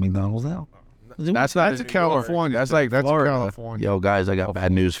cheeseburgers at McDonald's now? That's in California. That's California. Yo, guys, I got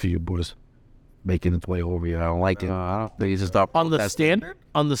bad news for you, boys. Making its way over here. I don't like it. They just stop On the standard?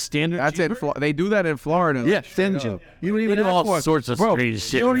 That's it. They do that in Florida. Yeah, stingy. You don't even They do ask all for it. sorts of Bro, strange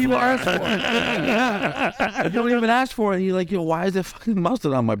shit. You don't even ask for it. You don't even ask for it. You're like, yo, why is there fucking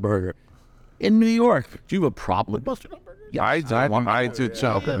mustard on my burger? In New York. Do you have a problem with mustard on burgers? Yeah, I do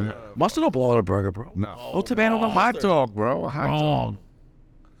too. mustard don't belong on a burger, bro. No. Oh, tomato on Hot dog, bro. Hot dog. Wrong.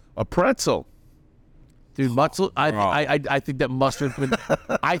 A pretzel. Dude, I think that mustard.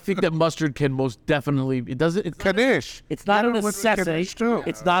 I think that mustard can most definitely. It doesn't. It's Knish. It's not a You know what necessity. Knish too.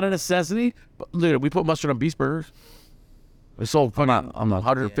 It's not a necessity. But dude, we put mustard on beef burgers. We sold fucking I'm not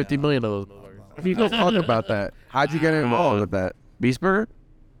 150 million of those. If you go talk about that, how'd you get involved with that? Beef burger.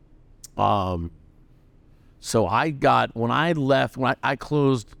 So I got when I left when I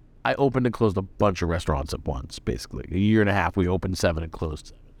closed. I opened and closed a bunch of restaurants at once. Basically, a year and a half. We opened 7 and closed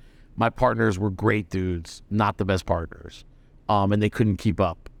 7. My partners were great dudes, not the best partners, and they couldn't keep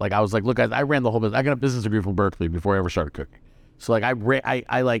up. Like I was like, look, I ran the whole business. I got a business degree from Berkeley before I ever started cooking. So like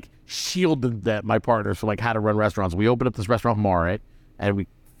I like shielded my partners from like how to run restaurants. We opened up this restaurant in Mare, and we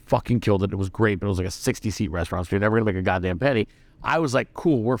fucking killed it. It was great, but it was like a 60-seat restaurant, so you're never gonna make a goddamn penny. I was like,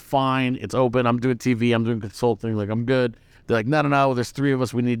 cool, we're fine. It's open. I'm doing TV. I'm doing consulting. Like I'm good. They're like, no. There's 3 of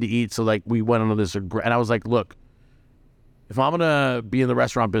us. We need to eat. So like we went on this, and I was like, look. If I'm going to be in the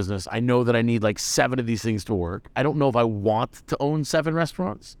restaurant business, I know that I need like 7 of these things to work. I don't know if I want to own 7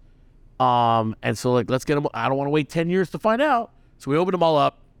 restaurants. And so like, let's get them. I don't want to wait 10 years to find out. So we opened them all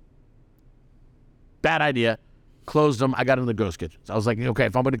up. Bad idea. Closed them. I got into the ghost kitchens. I was like, okay,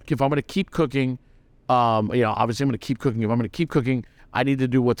 if I'm going to keep cooking, obviously I'm going to keep cooking. If I'm going to keep cooking, I need to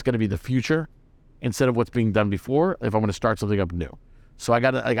do what's going to be the future instead of what's being done before. If I'm going to start something up new. So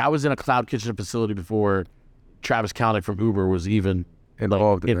I was in a cloud kitchen facility before Travis Kalanick from Uber was even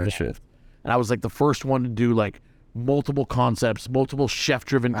Involved in the that shift. And I was like the first one to do like multiple concepts, multiple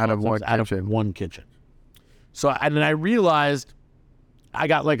chef-driven Out of concepts one kitchen. So and then I realized I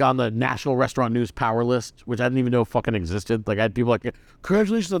got like on the National Restaurant News Power List, which I didn't even know fucking existed. Like I had people like,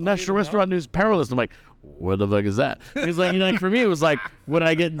 congratulations on the National Restaurant News Power List. I'm like, what the fuck is that? He's like, like for me, it was like, what did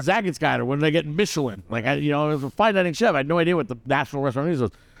I get in Zagat's or what did I get in Michelin? Like, I was a fine dining chef. I had no idea what the National Restaurant News was.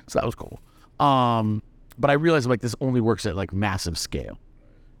 So that was cool. But I realized like this only works at like massive scale.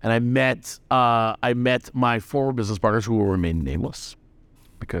 And I met my former business partners who will remain nameless.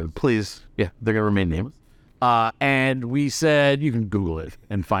 Because they're gonna remain nameless. And we said you can Google it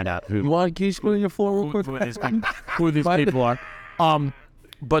and find out who. Can you spill your floor real quick? Who these people are.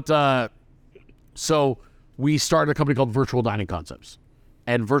 So we started a company called Virtual Dining Concepts.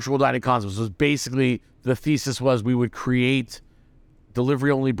 And Virtual Dining Concepts was basically the thesis was we would create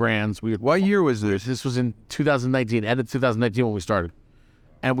delivery-only brands. What year was this? This was in 2019, end of 2019 when we started.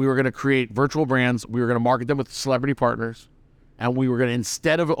 And we were going to create virtual brands. We were going to market them with celebrity partners. And we were going to,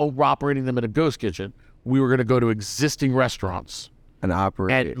 instead of operating them in a ghost kitchen, we were going to go to existing restaurants and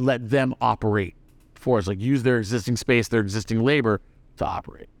let them operate for us. Like use their existing space, their existing labor to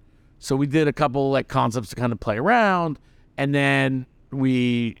operate. So we did a couple like concepts to kind of play around. And then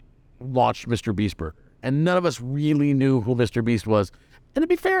we launched Mr. Beast Burger. And none of us really knew who Mr. Beast was. And to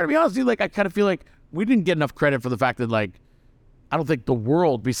be fair, to be honest with you, like I kind of feel like we didn't get enough credit for the fact that like I don't think the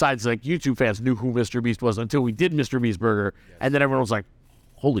world, besides like YouTube fans, knew who Mr. Beast was until we did Mr. Beast Burger, and then everyone was like,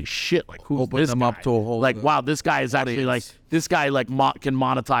 "Holy shit! Like who's this guy?" Up to a whole like wow, this guy is actually like this guy like can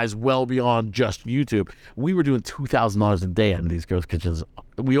monetize well beyond just YouTube. We were doing $2,000 a day out of these ghost kitchens.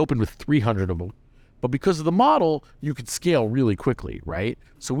 We opened with 300 of them. But because of the model, you could scale really quickly, right?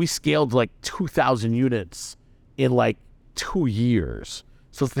 So we scaled like 2,000 units in like 2 years.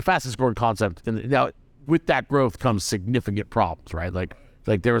 So it's the fastest growing concept. And now with that growth comes significant problems, right? Like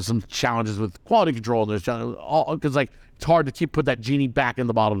there were some challenges with quality control. There's because like it's hard to put that genie back in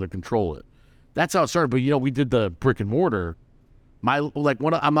the bottle to control it. That's how it started. But we did the brick and mortar. I'm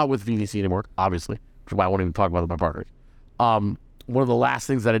not with VDC anymore, obviously, which is why I won't even talk about my partners. One of the last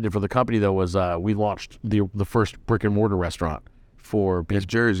things that I did for the company, though, was we launched the first brick and mortar restaurant in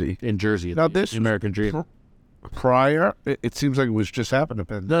Jersey. Now this the American Dream. Prior, it seems like it was just happening.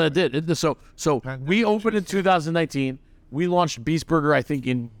 No, it did. So we opened in 2019. We launched Beast Burger, I think,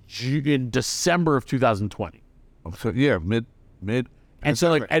 in December of 2020. So yeah, mid. And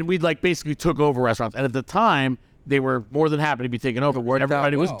so and we like basically took over restaurants. And at the time, they were more than happy to be taken over.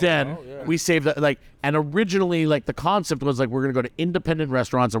 Everybody was dead. Oh, yeah. We saved that. And originally, like the concept was like we're going to go to independent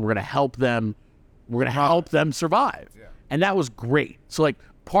restaurants and we're going to help them We're gonna help them survive, and that was great. So like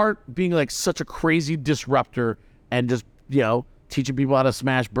part being like such a crazy disruptor and just teaching people how to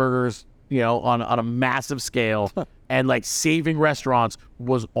smash burgers, on a massive scale, and like saving restaurants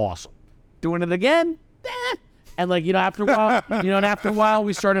was awesome. Doing it again, and like after a while,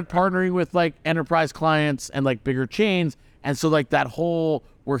 we started partnering with like enterprise clients and like bigger chains, and so like that whole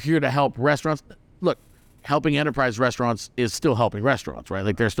we're here to help restaurants. Look, helping enterprise restaurants is still helping restaurants, right?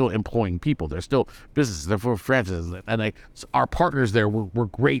 Like they're still employing people, they're still businesses, they're for franchises, and like our partners there were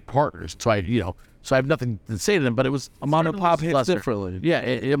great partners. So I have nothing to say to them, but it was a mom and pop hits differently. Yeah,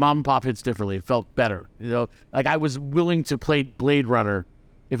 a mom and pop hits differently. It felt better, Like I was willing to play Blade Runner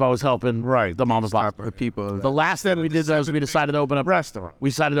if I was helping the mom and pop. The people. The last thing we did was we decided to open up restaurant. We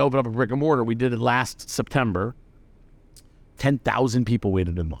decided to open up a brick and mortar. We did it last September. 10,000 people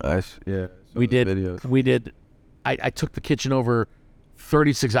waited in line. Nice. Yeah. We did. Videos. We did. I took the kitchen over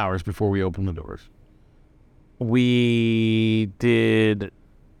 36 hours before we opened the doors. We did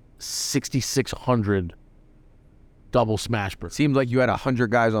 6,600 double smash burgers. Seemed like you had 100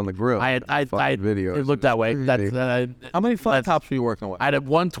 guys on the grill. I had videos. It looked that way. How many flat tops were you working with? I had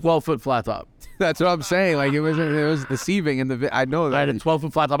one 12-foot flat top. That's what I'm saying. Like it was deceiving in the. I know that. I had a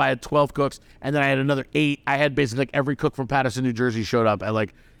 12-foot flat top. I had 12 cooks, and then I had another 8. I had basically like every cook from Patterson, New Jersey, showed up at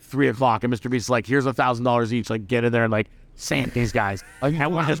like 3:00, and Mr. Beast's like, "Here's $1,000 each. Like, get in there and like sand these guys."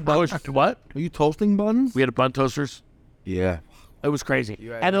 And we just pushed. What? Are you toasting buns? We had bun toasters. Yeah. It was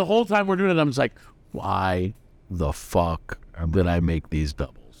crazy. And the whole time we're doing it, I'm just like, why the fuck did I make these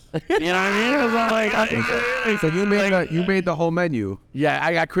doubles? You know what I mean? So you made the whole menu. Yeah,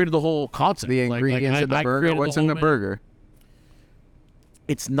 I created the whole concept. The ingredients in the burger. What's in the burger?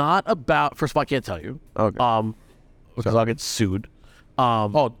 It's not about. First of all, I can't tell you. Okay. Because I'll get sued.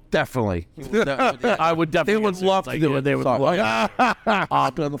 Oh, definitely. I would definitely. They would love to do it. They would. On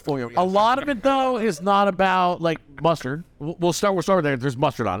the floor. A lot of it though is not about like mustard. We'll start with there. There's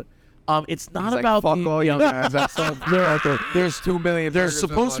mustard on it. It's not about fuck all you guys. That's there's 2 million. There's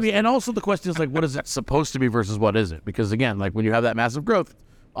supposed to be, and also the question is like, what is it supposed to be versus what is it? Because again, like when you have that massive growth,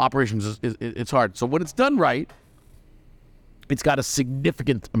 operations it's hard. So when it's done right, it's got a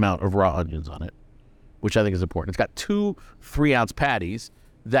significant amount of raw onions on it, which I think is important. It's got 2 3-ounce patties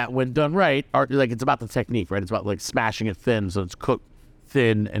that, when done right, are like it's about the technique, right? It's about like smashing it thin so it's cooked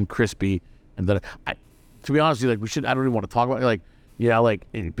thin and crispy. And then, to be honest with you, like I don't even want to talk about it, like. Yeah, like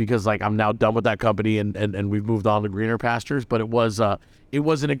because like I'm now done with that company and we've moved on to greener pastures. But it was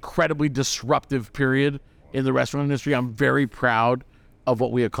an incredibly disruptive period in the restaurant industry. I'm very proud of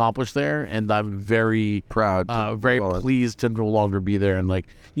what we accomplished there, and I'm very proud, very pleased to no longer be there. And like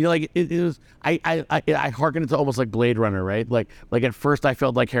like it was, I hearken it to almost like Blade Runner, right? Like at first I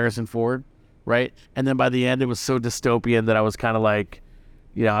felt like Harrison Ford, right? And then by the end it was so dystopian that I was kind of like.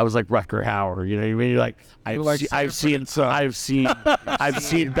 I was like Rutger Hauer. You know what I mean? You're like, I've seen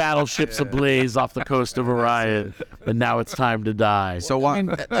battleships ablaze off the coast of Orion, but now it's time to die. So why?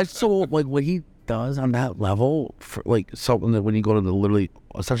 Like what he does on that level, for like something that when you go to literally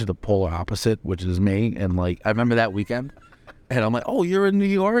essentially the polar opposite, which is me, and like I remember that weekend, and I'm like, oh, you're in New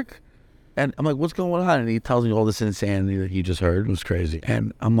York. And I'm like, what's going on? And he tells me all this insanity that he just heard. It was crazy.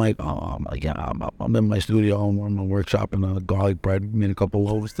 And I'm like, I'm in my studio. I'm in my workshop and garlic bread. Made a couple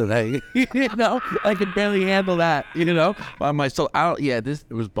loaves today. I could barely handle that. By myself. It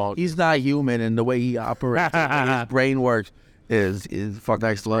was bald. He's not human, and the way he operates, his brain works is fucking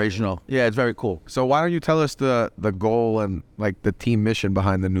explorational. Yeah, it's very cool. So why don't you tell us the goal and like the team mission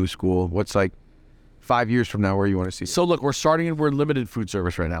behind the new school? What's like 5 years from now where you want to see it? So look, we're limited food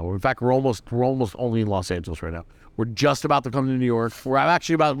service right now. In fact, we're almost only in Los Angeles right now. We're just about to come to New York. We're about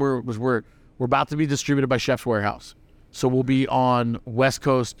to be distributed by Chef's Warehouse. So we'll be on West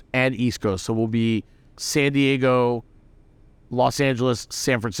Coast and East Coast. So we'll be San Diego, Los Angeles,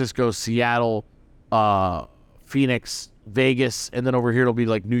 San Francisco, Seattle, Phoenix, Vegas, and then over here it'll be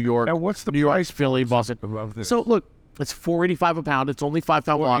like New York. And what's the New York, price Philly, Boston. So look, it's $4.85 a pound. It's only 5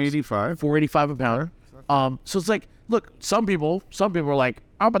 pound blocks. $4.85 a pound. So it's like, look, some people are like,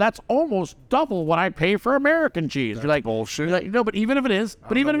 oh, but that's almost double what I pay for American cheese. You're like, bullshit. You're like, no, but even if it is,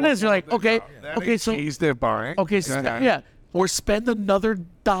 you're like, okay, so cheese they're buying. Okay, so yeah, or spend another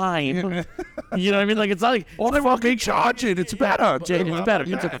dime. You know what I mean? Like it's not like they fucking charge it. It's better. It's better.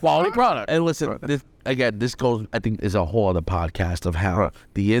 It's a quality product. And listen, this goes, I think, is a whole other podcast of how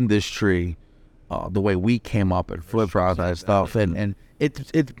the industry. The way we came up and flip around that stuff, and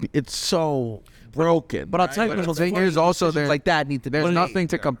it's so broken. But I'll tell you, the thing is also there's like that need to. There's nothing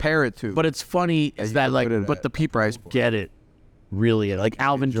to compare it to. But it's funny is that like, but the people get it really. Like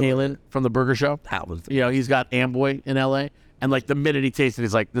Alvin Kalen from the Burger Show. He's got Amboy in LA, And like the minute he tasted it,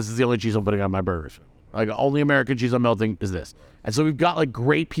 he's like, this is the only cheese I'm putting on my burgers. Like only American cheese I'm melting is this. And so we've got like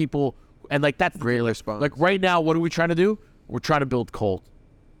great people, and like that's Great response. like right now, what are we trying to do? We're trying to build cult.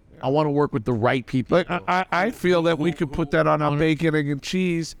 I want to work with the right people. Like I feel that we could put that on our bacon, egg, and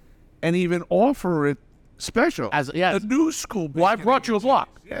cheese, and even offer it special. As yeah, the new school. well, I brought you a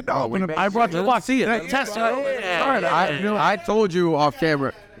block. Yeah, no, I brought you a block. See it. Yeah, Test it. I told you off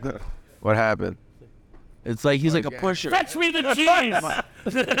camera. What happened? It's like he's like a pusher. Fetch me the cheese.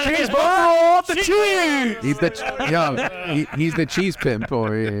 Cheeseburger, the cheese. He's the he's the cheese pimp,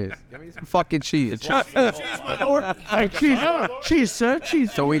 or he is. Give me some fucking cheese. Cheese, sir,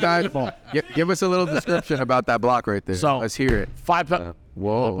 cheese. So we got. Give us a little description about that block right there. So let's hear it. 5 pounds.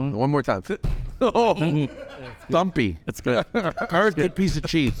 Whoa! One more time. Thumpy. It's good. Very good piece of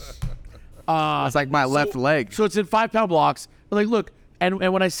cheese. It's like my left leg. So it's in 5 pound blocks. But like, look, and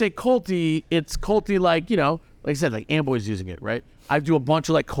when I say culty, it's culty like, you know, like I said, like Amboy's using it, right? I do a bunch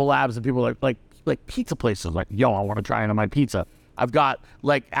of like collabs and people like pizza places like, yo, I want to try it on my pizza. I've got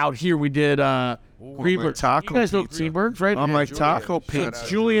like out here we did Greenberg. taco You guys know pizza. Greenberg's, right? I'm like taco pizza.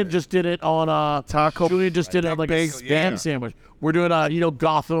 Julian just did it on Taco. Julian just did it on like a bagel, spam sandwich. We're doing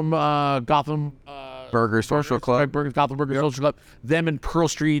Gotham Burger Social right, Club. Gotham Burger Social Club. Them and Pearl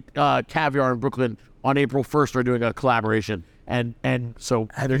Street Caviar in Brooklyn on April 1st are doing a collaboration. And so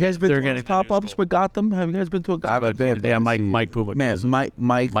Have you guys been they're to getting pop-ups with Gotham? Have you guys been to a Gotham? Yeah, Mike Puma. Man,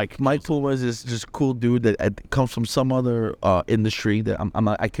 Mike Pumas is just a cool dude that comes from some other industry that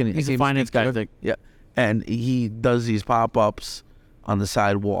I couldn't. He's I a can't finance speak guy, to. I think. Yeah, and he does these pop-ups on the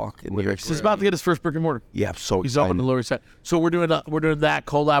sidewalk in New York He's City. about to get his first brick and mortar. Yeah, I'm so He's up on excited. the Lower East Side. So we're doing that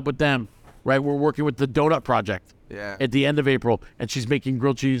collab with them, right? We're working with the Donut Project. Yeah. At the end of April, and she's making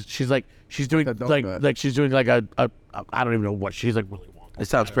grilled cheese. She's doing The donut. like she's doing like a I don't even know what she's like really wants. It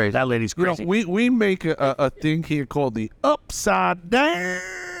sounds crazy. That lady's You know, crazy. we make a thing here called the upside down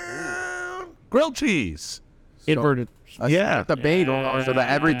grilled cheese. Inverted. Yeah. The bagel, so that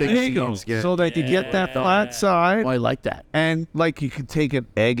everything seems good. So that you get that flat side, Oh, I like that. and like you can take an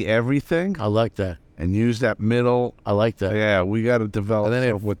egg everything I like that. and use that middle. I like that. Yeah, we got to develop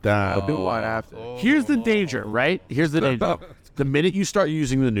stuff with that. Do one after. Here's the danger, right? Here's the danger. The minute you start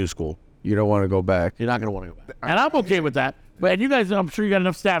using the new school, You don't want to go back. you're not going to want to go back. And I'm okay with that. But and you guys, I'm sure you got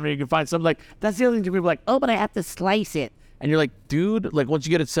enough staff and you can find something like, that's the other thing to people like, oh, but I have to slice it. And you're like, dude, like once you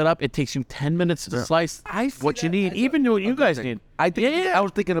get it set up, it takes you 10 minutes to slice what you need, even what you guys need. I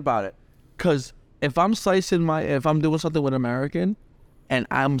was thinking about it, cause if I'm doing something with American, and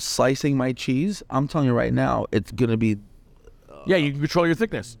I'm slicing my cheese, I'm telling you right now, it's gonna be Yeah, you can control your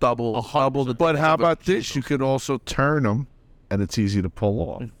thickness. double the. But how about this? You could also turn them, and it's easy to pull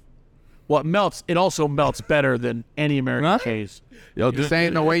off. Well, it also melts better than any American cheese. Yo, just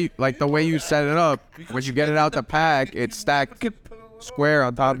saying the way you set it up, when you get it out the pack, it's stacked square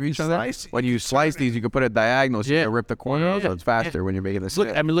on top of each other. When you slice these, you can put it diagonal, so you can rip the corner off, so it's faster when you're making this. Look,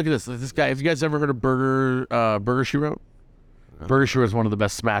 I mean, look at this. This guy. Have you guys ever heard of Burger She Wrote? Burger She Wrote is one of the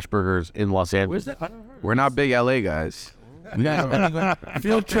best smash burgers in Los Angeles. Where's that? We're not big LA guys.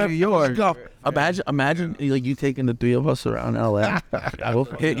 Field trip, New York. Imagine like you taking the three of us around LA.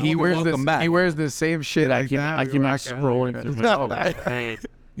 He wears the same shit. I keep scrolling.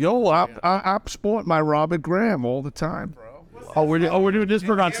 Yo, I'm sporting my Robert Graham all the time, bro. Oh, we're doing this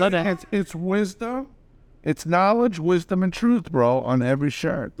burger on Sunday. It's wisdom, it's knowledge, wisdom, and truth, bro, on every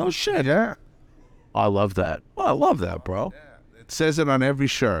shirt. No shit. Yeah, I love that. Well, I love that, bro. it says it on every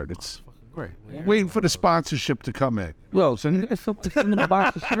shirt. It's Great. waiting for the sponsorship to come in. Well, send you guys something in the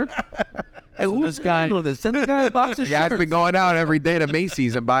box of shirt. Hey, this guy- Send the guy a box of Yeah, I've shirts. been going out every day to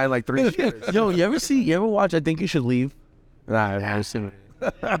Macy's and buying like 3 shirts. Yo, you ever watch I Think You Should Leave? Nah,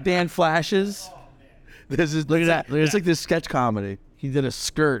 Dan Flashes. This is Look at that. It's like this sketch comedy. he did a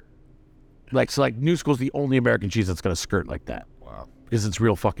skirt. Like New School's the only American cheese that's got a skirt like that. Wow. Because it's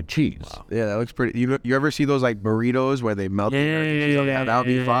real fucking cheese. Wow. Yeah, that looks pretty. You ever see those like burritos where they melt? Yeah. That would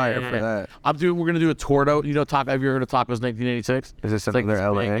be fire for that. We're gonna do a torto. You know, have you heard of Tacos 1986? Is this another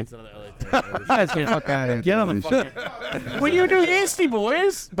LA? It's another LA thing. Get on the fucking. When you do Easty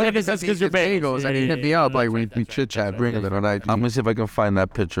Boys, but I guess that's because you're bagels. I need to be up like we chit chat, bring it on IG. I'm gonna see if I can find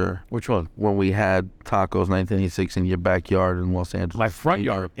that picture. Which one? When we had tacos 1986 in your backyard in Los Angeles. My front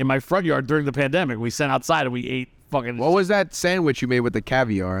yard. In my front yard during the pandemic, we sat outside and we ate fucking. What was that sandwich you made with the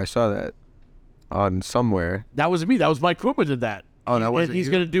caviar? I saw that on somewhere. That was me. That was Mike Kuma did that. Oh, that wasn't He's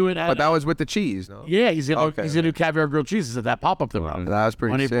you? gonna do it. At, But that was with the cheese, no? yeah, he's gonna Okay. do caviar grilled cheeses at that pop up thing. That was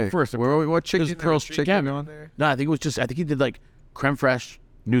pretty on April sick. 1st. What chicken? Just Pearl Street caviar on there? No, I think it was just. I think he did like creme fraiche,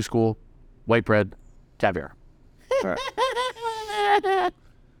 New School, white bread, caviar.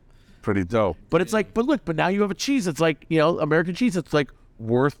 Pretty dope. But it's like, but look, but now you have a cheese. It's like, you know, American cheese. It's like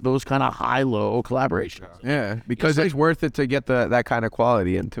worth those kind of high-low collaborations. Yeah, because it's worth it to get that kind of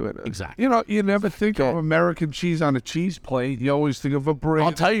quality into it. Exactly. You know, you never think of American cheese on a cheese plate. You always think of a brand.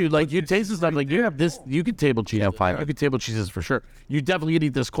 I'll tell you, like, you taste this stuff, like, you have this, you can table cheese. Yeah, fine. You can table cheeses for sure. You definitely can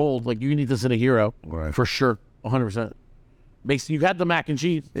eat this cold. Like, you can eat this in a hero. Right. For sure. 100%. You had the mac and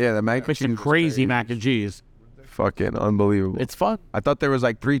cheese. Yeah, the mac and cheese. Crazy mac and cheese. Fucking unbelievable. It's fun. I thought there was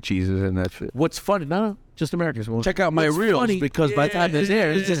like 3 cheeses in that shit. What's funny? No, just Americans. Check out my reels because by the time it's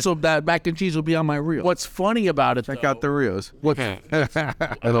there, it's just so that mac and cheese will be on my reel. What's funny about it? Check out the reels.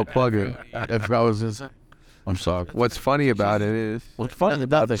 It'll plug it. If I was inside. I'm sorry. What's funny about it is What's funny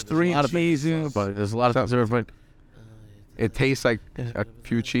about this? There's a lot of things. Everybody. it tastes like a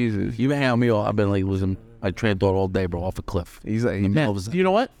few cheeses. You hang me all. I've been like losing my train of thought all day, bro, off a cliff. He's like, Man, you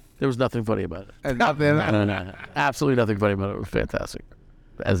know what? There was nothing funny about it. No. Absolutely nothing funny about it. It was fantastic,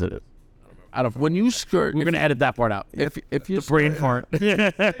 as it is. When you skirt, We're gonna edit that part out. if you The brain part.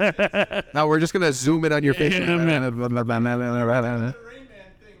 now we're just gonna zoom in on your face.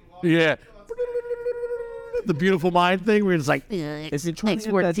 Yeah. The beautiful mind thing. We're just like, if you're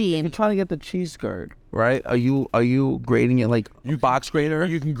trying to get the cheese skirt, right? Are you grading it like you box grader?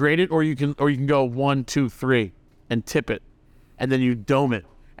 you can grade it, or you can go 1, 2, 3, and tip it, and then you dome it,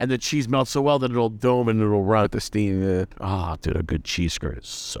 and the cheese melts so well that it'll dome and it'll run The steam, yeah. Ah, dude, a good cheese skirt is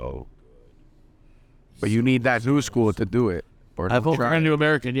so. But you need that new school to do it. Or I've don't try Brand it. new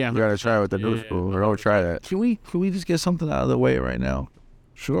American, yeah. You gotta try it with the new school, or don't try that. Can we just get something out of the way right now?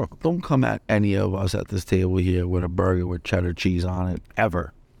 Sure. Don't come at any of us at this table here with a burger with cheddar cheese on it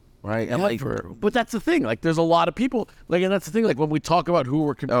ever, right? And like, But that's the thing. Like, there's a lot of people. Like, and that's the thing. Like, when we talk about who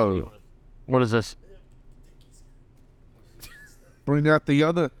we're competing with. What is this? Bring out the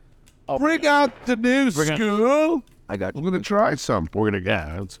other. Bring out the new school. I got We're gonna try some. We're gonna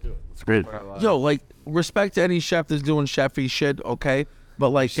That's good. It's great. yo, like respect to any chef that's doing chefy shit, okay? But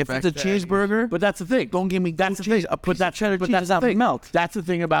like, if it's a cheeseburger, But that's the thing. don't give me That's the cheese. thing. But that's cheddar but cheese that's does the not thing. melt. That's the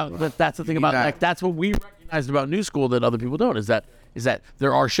thing about. That's the thing about. that. Like, that's what we recognized about New School that other people don't. Is that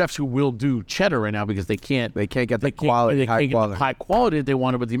there are chefs who will do cheddar right now because they can't get the quality, high get quality. the high quality that they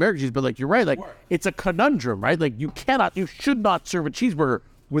wanted with the American cheese. But like, you're right. Like, it's a conundrum, right? Like, you should not serve a cheeseburger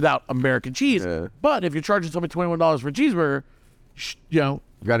without American cheese. Yeah. But if you're charging somebody $21 for a cheeseburger, you know,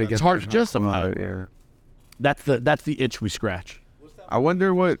 You gotta get it's hard to the- justify it. Yeah. That's the itch we scratch. I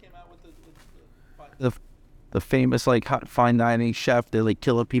wonder what. the famous like fine dining chef, they're like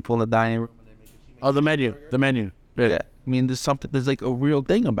killing people in the dining room. Oh, the menu. Yeah, I mean, there's like a real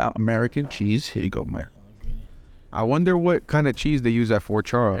thing about American cheese. Here you go, man. I wonder what kind of cheese they use at Fort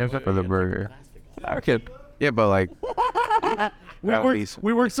Charles for the burger. American. Yeah, but like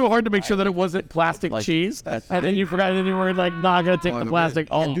We worked so hard to make sure that it wasn't plastic cheese, and then you forgot, and then you were like, "Nah, gonna take the plastic."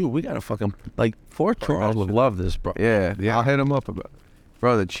 Oh, Dude, we gotta fucking like Fort Charles would love this, bro. yeah, I'll hit him up about.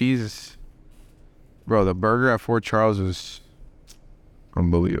 Bro, the cheese. Bro, the burger at Fort Charles is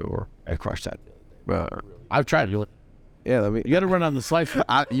unbelievable. I crushed that. Bro, I've tried it. yeah, let me. You got to run on the slice.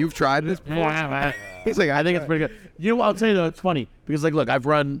 You've tried this? He's like, I think it's pretty good. You know what? I'll tell you though, it's funny because like, look, I've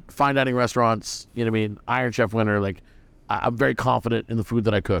run fine dining restaurants. You know what I mean? Iron Chef winner. Like, I'm very confident in the food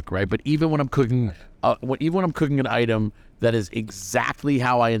that I cook, right? But even when I'm cooking, an item that is exactly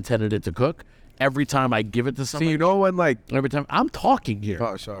how I intended it to cook, every time I give it to So somebody, you know when like. every time I'm talking here.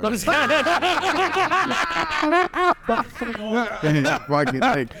 Oh, sorry. Let me see. Fucking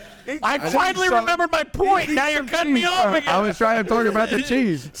like, I finally remembered my point. Now you're cutting me off again. I was trying to talk about the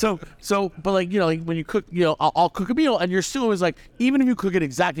cheese. So, but like, you know, like when you cook, you know, I'll cook a meal, and you're still always like, even if you cook it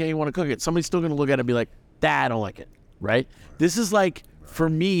exactly how you want to cook it, somebody's still gonna look at it and be like, "Dad, I don't like it." Right? This is like, for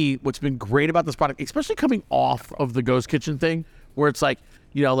me, what's been great about this product, especially coming off of the Ghost Kitchen thing, where it's like,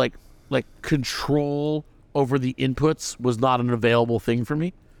 you know, like control over the inputs was not an available thing for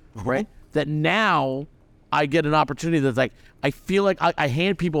me, right? That now I get an opportunity that's like, I feel like I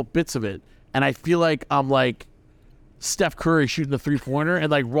hand people bits of it, and I feel like I'm like Steph Curry shooting the 3-pointer and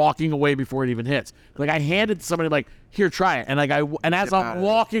like walking away before it even hits. Like, I hand it to somebody like, "Here, try it," and like as I'm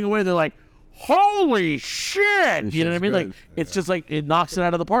walking away, they're like, "Holy shit!" You know what I mean? Like, it's just like it knocks it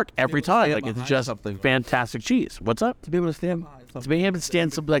out of the park every time. Like, it's just fantastic cheese. What's up? To be able to stand behind To be able to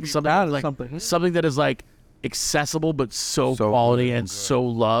stand something that is like accessible but so quality and so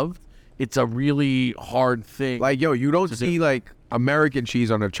loved. It's a really hard thing. Like, yo, you don't see like American cheese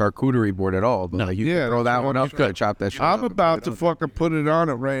on a charcuterie board at all. But No. like, you Yeah, throw that that's one up and chop that shit. I'm about to fucking put it on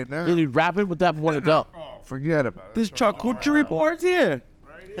it right now. really wrap it with that mortadella. Forget about it. this charcuterie board's here.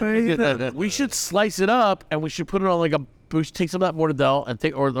 We should slice it up and we should put it on like we should take some of that mortadella and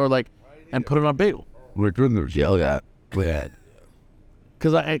take or like and put it on bagel. My goodness. Yell that. Glad.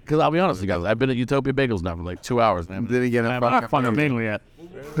 Because I'll be honest with you guys, I've been at Utopia Bagels now for like 2 hours, man. Didn't get a fucking bagel yet.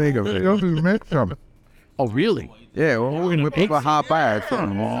 Oh, really? Yeah, well, we're gonna whip up a hot bag.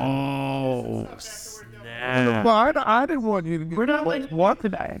 Oh, snap. Well, I didn't want you to. We're not like what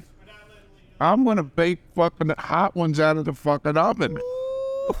today. I'm gonna bake fucking hot ones out of the fucking oven.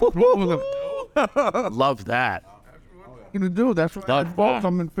 Love that. Gonna do. That's what I bought.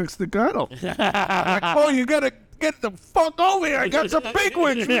 Come and fix the kettle. Like, oh, you gotta get the fuck over here. I got some big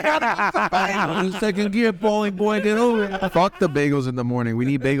ones. We gotta get some bagels. Second gear, bowling boy, get over here. Fuck the bagels in the morning. We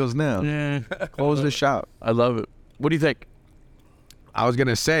need bagels now. Yeah. Close the shop. I love it. What do you think? I was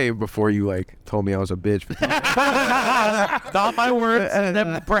gonna say before you like told me I was a bitch. Not my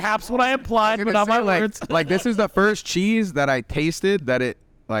words. Perhaps what I implied, but not my words. Like this is the first cheese that I tasted that it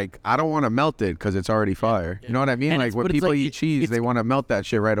like I don't want to melt it because it's already fire. You know what I mean? And Like when but it's people like- eat cheese, it's- they want to melt that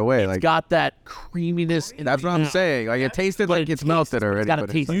shit right away. Like Got that creaminess. that's what I'm saying. Like it tasted like it's melted already, gotta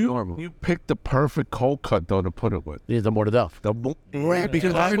but taste it's like you- normal. You picked the perfect cold cut though to put it with. It's a more to death.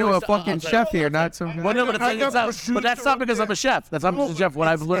 Because I'm a fucking chef here, not some. Well, no, but, but that's not because I'm a chef. That's not because I'm a chef. What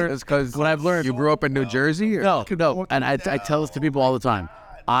I've learned It's because what I've learned. you grew up in New Jersey. Or? No, and I tell this to people all the time.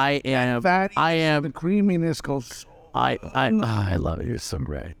 I am. The creaminess goes. I love it. You're so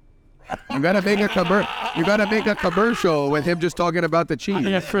great. You gotta make a You gotta make a commercial with him just talking about the cheese.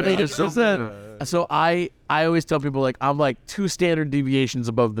 Yeah, for the so I always tell people like I'm like 2 standard deviations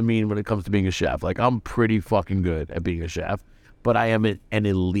above the mean when it comes to being a chef. Like I'm pretty fucking good at being a chef, but I am an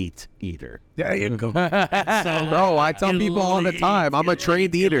elite eater. There you go. Bro, I tell people all the time, I'm a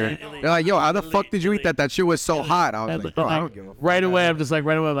trained eater. They're like, yo, how the fuck did you eat that? That shit was so hot. I was like, bro, I don't give a fuck. Right away, I'm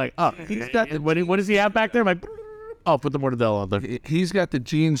like, oh, he's got. What does he have back there? I'm like, oh, put the mortadella on there. He's got the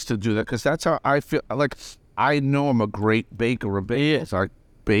genes to do that because that's how I feel. Like I know I'm a great baker of bagels. I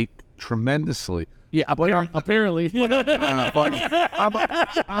bake tremendously. Yeah, apparently.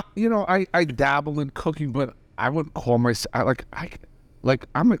 I dabble in cooking, but I wouldn't call myself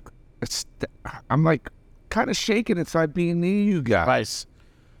I'm like kind of shaking inside being near you guys. Nice.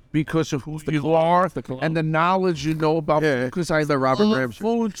 Because of who you are and the knowledge you know about food. Because I the Robert love Graham show.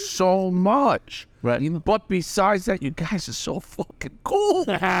 food so much. Right. But besides that, you guys are so fucking cool.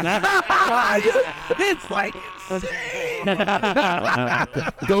 It's like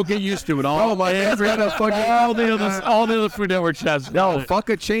Don't get used to it. Oh my God, all the other Food Network chefs. no, fuck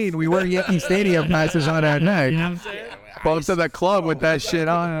a chain. We wear Yankee Stadium passes on our neck. Bump to the club with that shit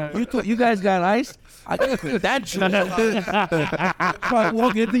on. You guys got ice? I got credentials. I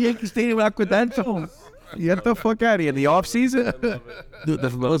walk into Yankee Stadium without credentials. Get the fuck out of here. In the off season? Dude,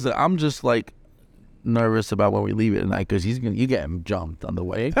 listen, I'm just like nervous about when we leave it tonight because you get him jumped on the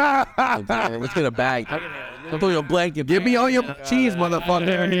way. Let's get a bag. I'll throw you a blanket. Give me all your cheese, motherfucker.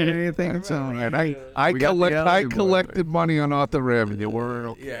 anything. It's all right. I collected money on Arthur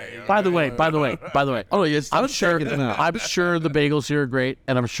Avenue. By the way. Oh, yes. I'm sure the bagels here are great,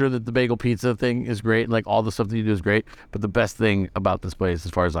 and I'm sure that the bagel pizza thing is great, and like all the stuff that you do is great. But the best thing about this place,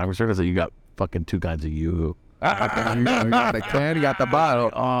 as far as I'm concerned, is that you got fucking 2 kinds of yoo-hoo. You got the can, you got the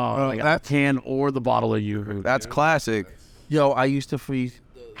bottle. Oh, like a can or the bottle of yoo-hoo. That's classic. Yo, I used to freeze.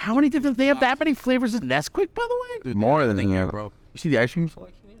 How many different? They have that many flavors of Nesquik, by the way. Dude, More than a bro. You see the ice cream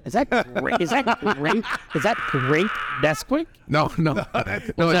selection? Is that great? Is that great? Is that great Nesquik? No,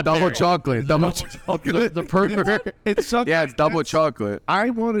 it's double chocolate. Double chocolate. The perfect. Yeah, it's double chocolate.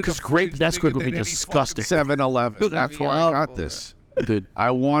 I wanted Because great Nesquik would be disgusting. 7-Eleven. That's why I got this. Dude,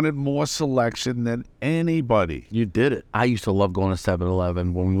 I wanted more selection than anybody. you did it. I used to love going to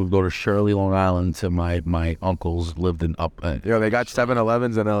 7-Eleven when we would go to Shirley, Long Island to my uncles lived in Yo, they got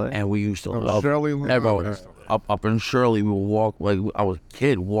 7-Elevens in LA. and we used to love Shirley, everywhere. Up in Shirley, we would walk like I was a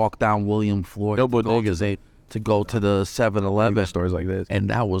kid, walk down William Floyd bodegas to go to the 7-Eleven Stores like this. and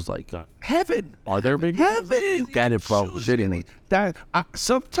that was like heaven. Are there big? Heaven. get it, bro. Shitty.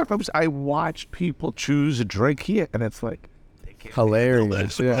 Sometimes I watch people choose a drink here, and it's like,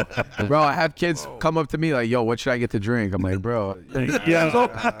 Hilarious. Yeah. Bro, I have kids come up to me like, yo, what should I get to drink? I'm like, bro. So,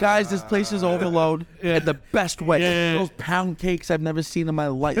 guys, this place is overload in the best way. Those pound cakes I've never seen in my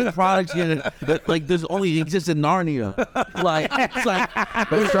life. The products here that like there's only exists in Narnia. Like it's like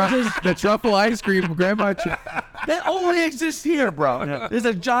The truffle ice cream from Grandma. that only exists here, bro. There's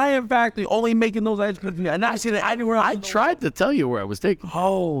a giant factory only making those ice creams, and I see that anywhere else. I tried to tell you where I was taking.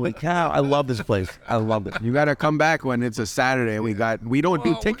 Holy cow! I love this place. I love it. You gotta come back when it's a Saturday. We don't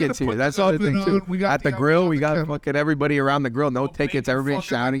do tickets here. That's all the thing too. We got At the grill, we got fucking everybody around the grill. No tickets. Everybody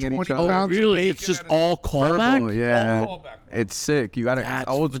shouting at each other. Oh, really? It's just all Oh, callback? yeah. It's sick. You gotta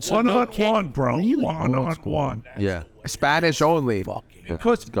one-on-one, bro. One-on-one. Yeah. Spanish only.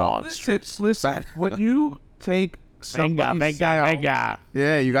 Because listen, when you take Venga.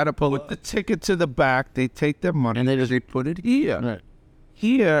 Yeah, you got to pull Put it. the ticket to the back. They take their money And they just put it here. Right.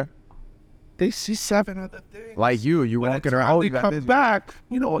 Here, they see 7 other things. Like you When walking it's around. time Oh, they you got come this. back.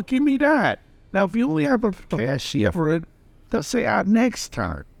 You know what? Give me that. Now, if you only have a cashier for it, they'll say, next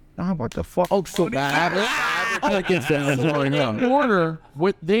time. Now, what the fuck? Oh, so order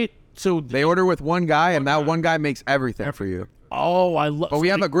with they. So They order with one guy, and that one guy makes everything for you. oh, I love. But we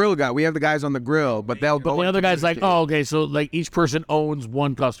have a grill guy. We have the guys on the grill, but they'll go. the other guy's like, oh, okay, so like each person owns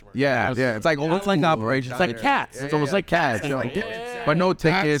one customer. Yeah, yeah. It's like operations. It's like cats. It's almost like cats. But no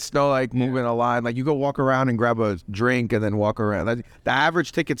tickets, no like moving a line. Like you go walk around and grab a drink and then walk around. Like, the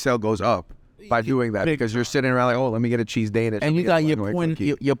average ticket sale goes up by doing that because you're sitting around like, oh, let me get a cheese Danish. And you let me got get your a point.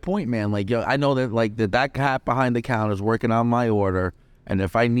 cookie. Your point, man. Like, I know that like that cat behind the counter is working on my order, and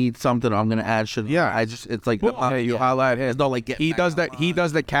if I need something, I'm gonna add shit. Yeah. it's like Hey, you highlight him. There's no like He does that. He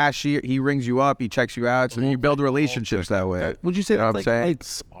does the cashier. He rings you up. He checks you out. So you build relationships that way. Would you say You know what I'm like, saying? like,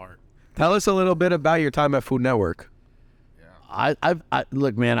 Smart. Tell us a little bit about your time at Food Network. I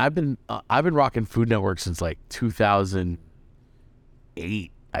look, man. I've been rocking Food Network since like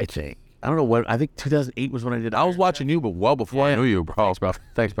 2008. I think. I don't know what. I think 2008 was when I did. I was watching you, but well before I knew you, bro. Thanks, bro.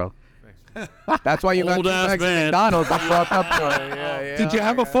 Thanks, bro. That's why you got Old two ass bags of man. McDonald's. Did you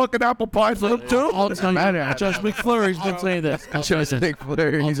have a fucking apple pie for them too? I'll tell you, Josh McFlurry's been saying this. I'll say this.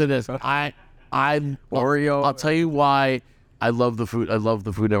 I'll say this. I'll tell you why I love the food. I love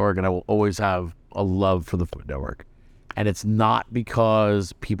the Food Network, and I will always have a love for the Food Network. And it's not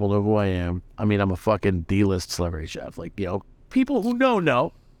because people know who I am. I mean, I'm a fucking D-list celebrity chef. Like, you know, people who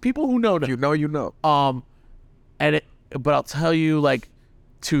know. People who know. You know. But I'll tell you like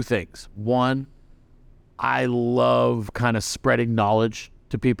two things. One, I love kind of spreading knowledge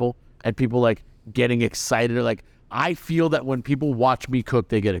to people and people like getting excited. Like, I feel that when people watch me cook,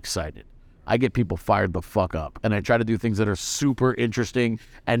 they get excited. I get people fired the fuck up. And I try to do things that are super interesting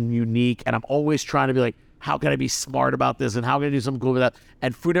and unique. And I'm always trying to be like, how can I be smart about this? And how can I do something cool with that?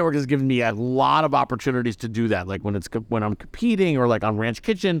 And Food Network has given me a lot of opportunities to do that. Like when I'm competing or like on Ranch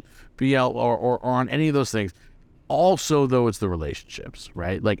Kitchen, you know, or on any of those things. Also, though, it's the relationships,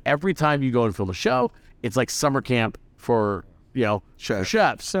 right? Like every time you go and film a show, it's like summer camp for, you know,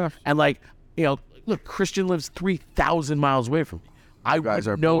 chefs. And like, you know, look, Christian lives 3,000 miles away from me. I guys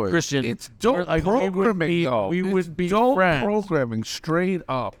would are know boys. Christian. It's dope programming, though. We would be Dope friends. programming, straight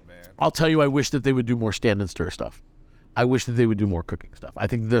up, man. I'll tell you, I wish that they would do more stand and stir stuff. I wish that they would do more cooking stuff. I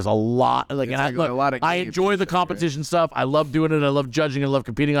think there's a lot. Like, and like a lot of I games enjoy and the stuff, right? competition stuff. I love doing it. I love judging. I love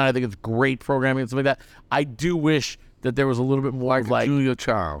competing on it. I think it's great programming and stuff like that. I do wish that there was a little bit more of like Julia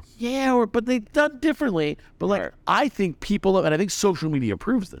Child. yeah, but they've done differently. But like, I think people love, and I think social media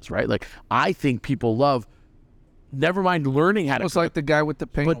proves this, right? Like, I think people love. Never mind learning how to It's cook, like the guy with the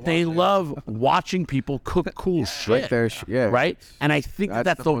pink. but they love watching people cook cool shit. Right there, yeah. Right? And I think That's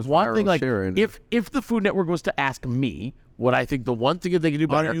that's the the most one thing. viral Like, sharing. if the Food Network was to ask me what I think the one thing that they can do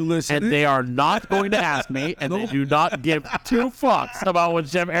better, you listening? and they are not going to ask me, and they do not give two fucks about what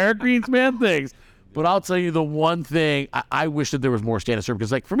Chef Eric Greenspan thinks. But I'll tell you the one thing, I wish that there was more stand and serve,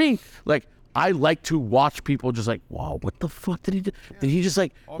 because like for me, like I like to watch people just like, wow, what the fuck did he do? Did he just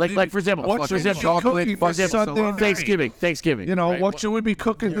like for example, Thanksgiving. You know, right? what should we be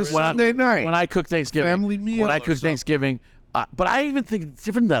cooking this When I- Sunday night? When I cook Thanksgiving, Family meal when I or cook something. Thanksgiving, but I even think it's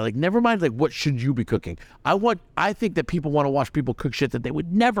different than that. Like, never mind, like, what should you be cooking? I think that people want to watch people cook shit that they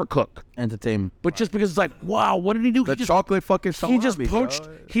would never cook. entertainment. But just because it's like, wow, what did he do? The chocolate fucking He just salami, poached.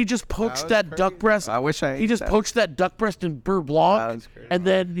 bro. He just poached that duck breast. I wish I He ate just that. poached that duck breast in beurre blanc, That was crazy. and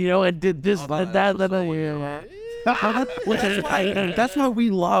then and did this and that. That's why we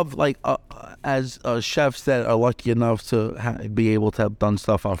love, like, as chefs that are lucky enough to be able to have done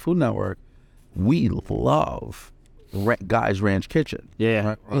stuff on Food Network. We love Guy's Ranch Kitchen.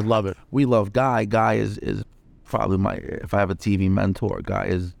 Yeah, I love it. We love Guy. Guy is probably if I have a TV mentor, Guy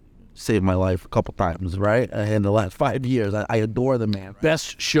has saved my life a couple times, right? In the last 5 years. I adore the man.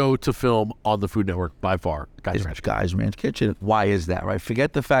 Best show to film on the Food Network by far. Guys, Guy's Ranch Kitchen. Why is that, right?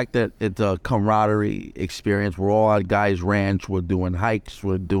 Forget the fact that it's a camaraderie experience. We're all at Guy's Ranch. We're doing hikes.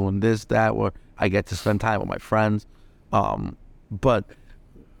 We're doing this, that. I get to spend time with my friends. But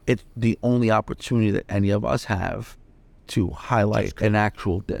it's the only opportunity that any of us have to highlight an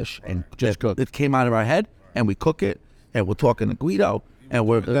actual dish. And just cook. It came out of our head, and we cook it, and we're talking to Guido, and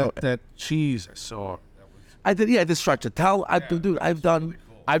we're... that cheese I saw. I did, yeah, the stracciatella.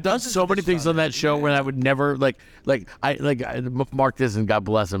 I've done so many things on that show where I would never Mark this, and God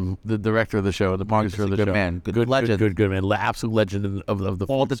bless him, the director of the show, the producer of the good show, man, good legend. good man, absolute legend of the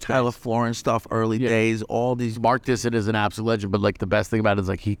all the Tyler Florence stuff, early days, all these... Mark Disson is an absolute legend, but like the best thing about it is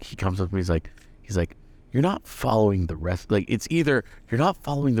like he comes up to me, he's like, you're not following the recipe. Like, it's either you're not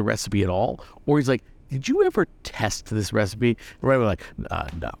following the recipe at all, or he's like, did you ever test this recipe? Right, we're like,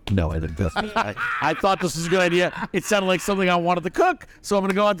 no, I didn't. I thought this was a good idea. It sounded like something I wanted to cook, so I'm going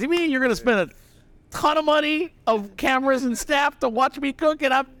to go on TV. You're going to spend a ton of money of cameras and staff to watch me cook,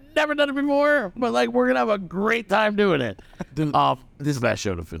 and I've never done it before. But like, we're going to have a great time doing it. This is the best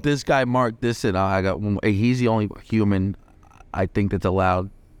show to film. This guy, Mark Disson, he's the only human I think that's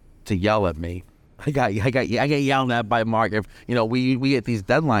allowed to yell at me. I got yelled at by Mark. If we get these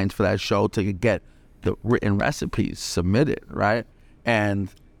deadlines for that show to get the written recipes submitted, right? And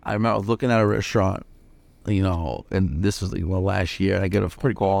I remember I was looking at a restaurant, and this was last year. And I get a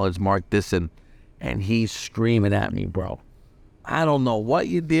pretty call. It's Mark Disson, and he's screaming at me, bro. I don't know what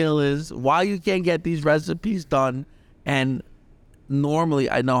your deal is, why you can't get these recipes done. And normally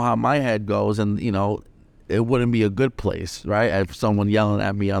I know how my head goes, and it wouldn't be a good place, right? If someone yelling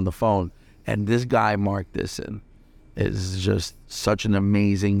at me on the phone. And this guy, Mark Disson, is just such an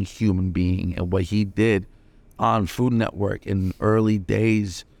amazing human being. And what he did on Food Network in early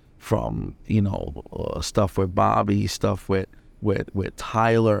days, from stuff with Bobby, stuff with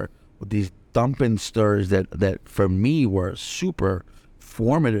Tyler, with these dumping stirs that for me were super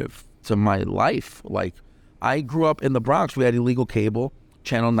formative to my life. Like, I grew up in the Bronx. We had illegal cable.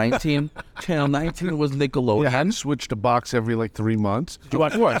 Channel 19. Channel 19 was Nickelodeon. You hadn't switched the box every 3 months. Did you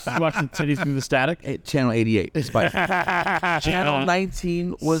watch the Titties Through the Static? Channel 88. Channel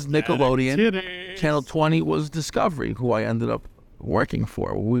 19 was Nickelodeon. Channel 20 was Discovery, who I ended up working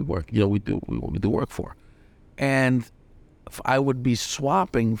for. We do work for. And I would be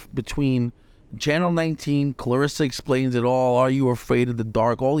swapping between Channel 19, Clarissa Explains It All, Are You Afraid of the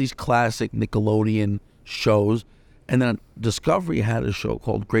Dark, all these classic Nickelodeon shows. And then Discovery had a show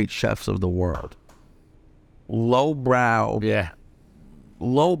called Great Chefs of the World. Lowbrow. Yeah.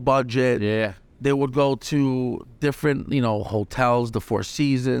 Low budget. Yeah. They would go to different, hotels, the Four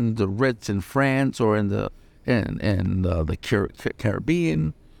Seasons, the Ritz in France, or in the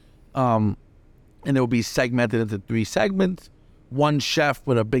Caribbean. And it would be segmented into 3 segments. One chef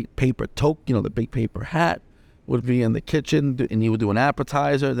with a big paper toque, the big paper hat, would be in the kitchen, and he would do an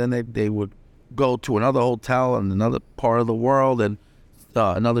appetizer. Then they would go to another hotel in another part of the world, and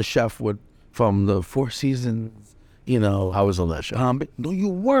another chef would, from the Four Seasons, I was on that show. No, you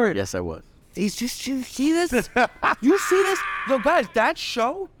weren't. Yes, I was. It's just, you see this? You see this? Yo, guys, that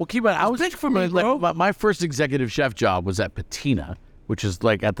show? Well, keep in mind, I was big for me, bro. My first executive chef job was at Patina, which is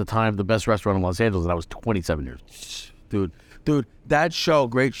at the time the best restaurant in Los Angeles, and I was 27 years old. Dude, that show,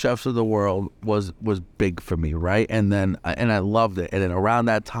 Great Chefs of the World, was big for me, right? And then I loved it. And then around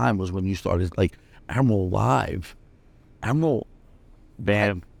that time was when you started Emerald Live. Emerald,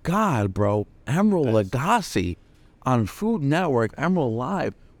 man, God, bro, Emerald Lagasse on Food Network, Emerald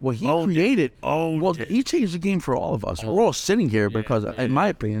Live. What he created, he changed the game for all of us. We're all sitting here because, in my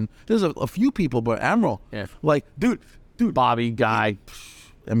opinion, there's a few people, but Emerald, dude, Bobby, Guy.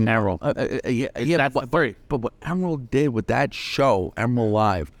 I mean, Emerald. But what Emerald did with that show, Emerald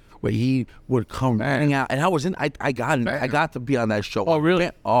Live, where he would come hang out, and I was I got to be on that show. Oh,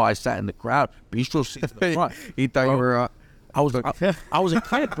 really? Oh, I sat in the crowd, bistro seats in the front. He thought you were. I was a kid,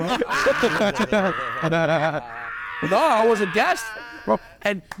 bro. No, I was a guest, bro.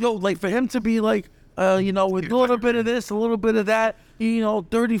 And for him to be with a little bit of this, a little bit of that,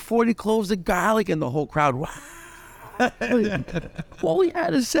 30, 40 cloves of garlic, and the whole crowd. All he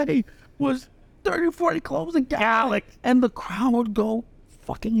had to say was 30, 40 cloves of garlic, and the crowd would go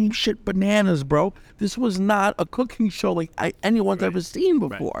fucking shit bananas, bro. This was not a cooking show anyone's ever seen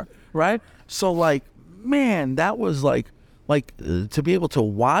before, right? So man, that was to be able to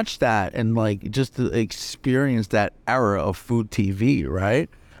watch that and just to experience that era of food TV, right?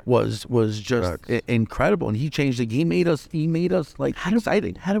 Was just incredible, and he changed the game. He made us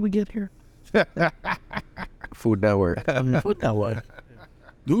exciting. How did we get here? Food Network. Food Network.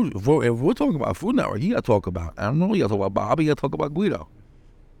 Dude, if we're talking about Food Network, you got to talk about, I don't know, you got to talk about Bobby, you got to talk about Guido.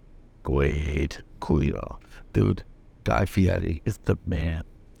 Guido. Dude, Guy Fieri Is the man.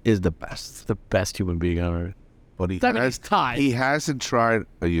 is the best. The best human being on earth. But he That means tied. he hasn't tried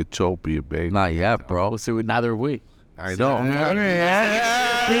a utopia bagel. Not yet, bro. So neither have we. I know.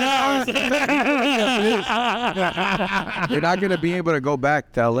 You're not gonna be able to go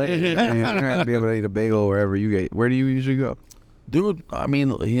back to LA. You're not gonna be able to eat a bagel wherever you get. Where do you usually go? Dude, I mean,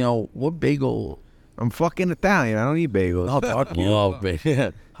 what bagel? I'm fucking Italian. I don't eat bagels.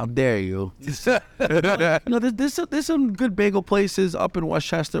 Man. How dare you? There's some good bagel places up in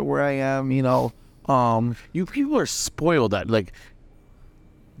Westchester where I am, You people are spoiled at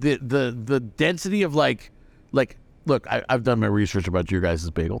the density of look, I've done my research about your guys'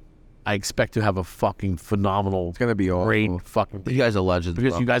 bagel. I expect to have a fucking phenomenal, It's gonna be great awful. fucking You guys are legends,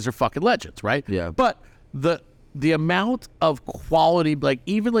 because bro. you guys are fucking legends, right? Yeah. But the amount of quality, like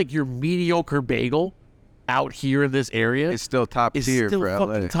even like your mediocre bagel out here in this area It's still top is tier still for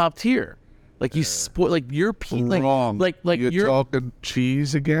fucking LA. top tier. Like you spoil, like your like Wrong. like you're talking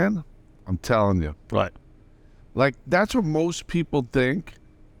cheese again. I'm telling you. right. Like, that's what most people think.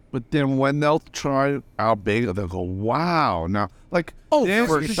 But then when they'll try our bagel, they'll go, wow. Now, like, Oh, there's-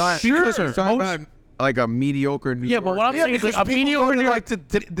 for sure. because We're talking about like a mediocre New Yeah, but what I'm saying is like a people mediocre, go to, like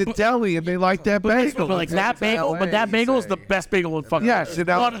the deli and they like that bagel. but like that bagel, but that bagel is the best bagel in fucking. Yes, you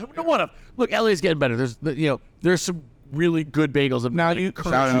know- One of look, LA's getting better. There's some really good bagels. Now Like you- Kurt's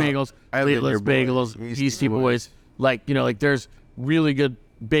Shout out. bagels, I live Leatless near bagels, Boys. Beastie Boys. Like like there's really good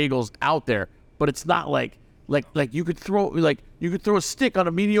bagels out there, but it's not like you could throw a stick on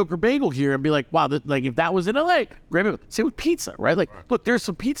a mediocre bagel here and be like, wow, like if that was in LA, great bagel. Same with pizza, right? Like, look, there's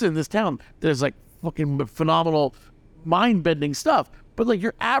some pizza in this town that's like fucking phenomenal, mind-bending stuff. But like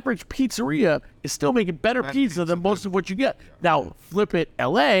your average pizzeria is still making better pizza than most of what you get. Now flip it,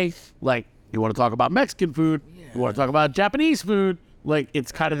 LA, like you want to talk about Mexican food, you want to talk about Japanese food, like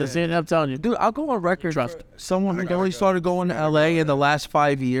it's kind of the same. I'm telling you, Dude, I'll go on record. Trust. Someone who only started going to LA in the last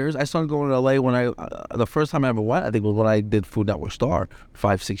 5 years. I started going to LA when the first time I ever went, I think was when I did Food Network Star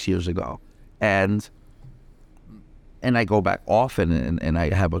 5-6 years ago, and I go back often, and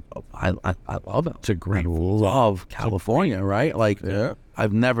I have I love it. It's a great. I love California, right? Like,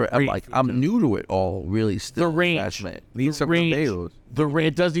 I've never like I'm new to it all. Really, still The range. fascinated. Need some good bagels.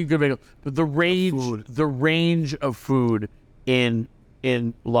 It does need good bagels, but the range of food in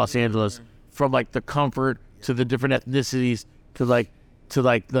Los Angeles, from like the comfort to the different ethnicities to like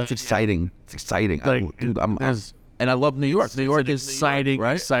the It's exciting. It's exciting. Like, Dude, there's- and I love New York. New York is exciting,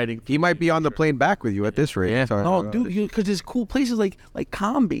 right? exciting. He might be on the plane back with you at this rate. Yeah. Sorry. No, dude, because there's cool places like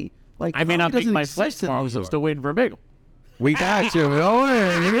Combi. Like, I may not Combi make doesn't my flight exist in tomorrow New because I'm York. still waiting for a bagel. We got you. Oh,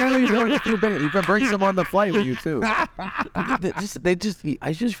 you can bring some on the flight with you too. I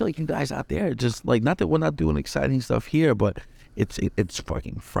just feel like you guys out there just like, not that we're not doing exciting stuff here, but it's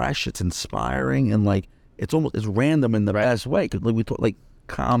fucking fresh, it's inspiring, and like it's random in the best way. Cause like we talk like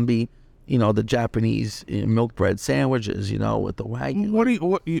Combi, the Japanese milk bread sandwiches, with the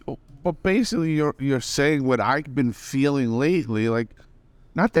wagyu. But basically you're saying what I've been feeling lately, like,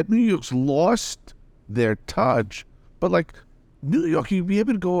 not that New York's lost their touch, but like New York, you'd be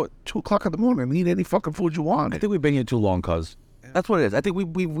able to go at 2:00 in the morning and eat any fucking food you want. I think we've been here too long, cuz. That's what it is. I think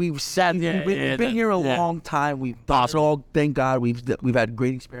we've sat. Yeah, we've been here a long time. We've done it all. Thank God. We've had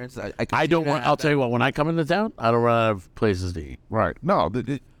great experiences. I don't want. I'll tell you what. When I come into town, I don't run out of places to eat. Right. No,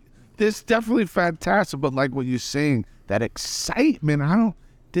 this definitely fantastic, but like what you're saying, that excitement,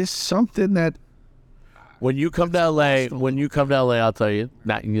 there's something that, When you come to LA, I'll tell you.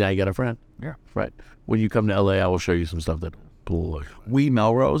 Now you got a friend. yeah. Right. When you come to LA, I will show you some stuff that blow. We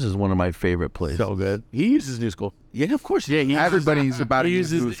Melrose is one of my favorite places. So good. He uses New School. Yeah, of course. Yeah, he Everybody's about to he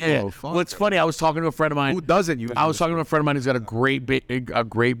use uses. New Yeah. School. Fuck. Well, it's funny. I was talking to a friend of mine. Who doesn't use? I was talking to a friend of mine who's got a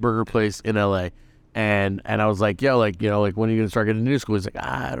great burger place in LA, and I was like, yo, like when are you gonna start getting New School? He's like,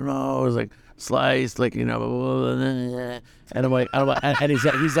 I don't know. I was like, sliced, like blah, blah, blah, blah. And I'm like, and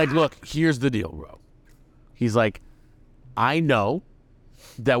he's like, look, here's the deal, bro. He's like, I know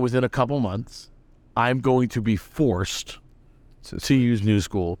that within a couple months, I'm going to be forced to use New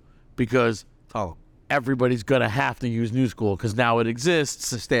School because everybody's gonna have to use New School because now it exists.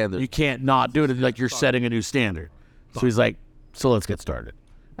 It's a standard. You can't not do it. Like you're setting a new standard. So he's like, so let's get started.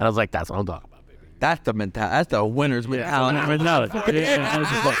 And I was like, that's what I'm talking about, baby. That's the mentality. That's the winner's mentality.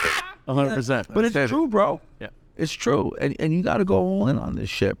 100%. But it's true, bro. Yeah. It's true, and you got to go all in on this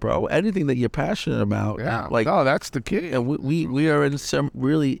shit, bro. Anything that you're passionate about, Yeah. like, No, that's the key. and we are in some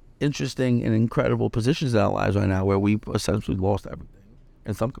really interesting and incredible positions in our lives right now where we've essentially lost everything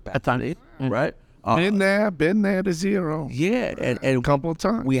in some capacity, right? Been there to zero. Yeah, and A couple of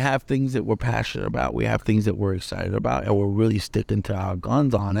times. we have things that we're passionate about. We have things that we're excited about, and we're really sticking to our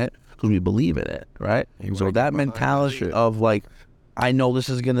guns on it because we believe in it, right? So that mentality of like, I know this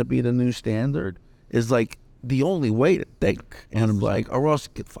is going to be the new standard is like the only way to think. And I'm like, or else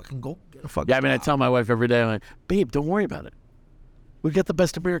get a fucking Yeah, I mean, I tell my wife every day, I'm like, babe, don't worry about it. We got the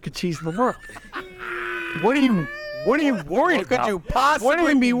best American cheese in the world. What are you worried about? Could you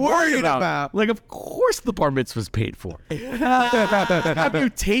possibly be worried about? Like, of course the bar mitzvah's paid for. Have you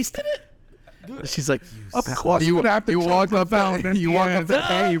tasted it? She's like, Of course, you have to walk up out. You walk up to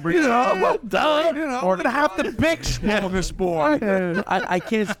hey, you bring well done. We're gonna have the big small this boy. I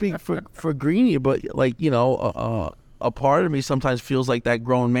can't speak for Greenie, but like a part of me sometimes feels like that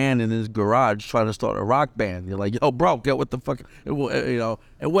grown man in his garage trying to start a rock band. You're like, yo, bro, get what the fuck, it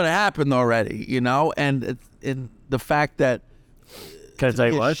would have happened already, and the fact that. Can I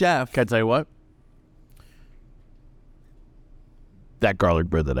tell you what? Chef. Can I tell you what? That garlic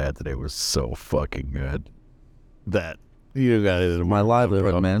bread that I had today was so fucking good. That you got it in My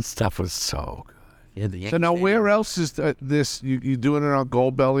livelihood, man. Stuff was so good. Yeah, the So now, where else is this? You doing it on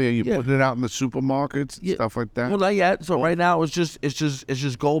Gold Belly? Are you putting it out in the supermarkets, and stuff like that? Well, not yet. So right now it's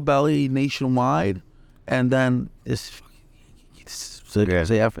just Gold Belly nationwide, and then this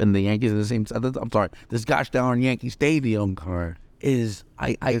CF and the Yankees at the same time. I'm sorry, this gosh darn Yankee Stadium is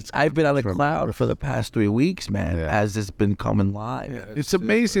I've been on a cloud for the past 3 weeks, man. As it's been coming live. Yeah, it's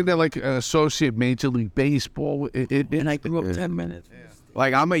amazing that like associate Major League Baseball. And I grew up 10 minutes.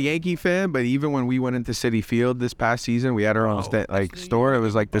 Like, I'm a Yankee fan, but even when we went into City Field this past season, we had our own store. It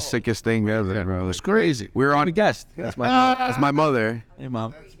was like the sickest thing ever, bro. It's crazy. We were on a guest. That's my mother. Hey,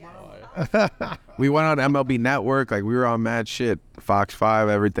 Mom. We went on MLB Network. Like, we were on mad shit. Fox 5,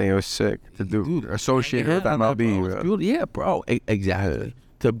 everything. It was sick to do. Associated with MLB. Bro. Yeah, bro. Exactly.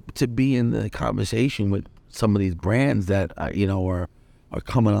 To be in the conversation with some of these brands that are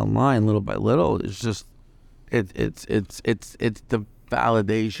coming online little by little is just it's the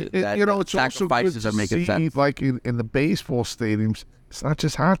validation that it's sacrifices also are good to making see, sense. like in the baseball stadiums, it's not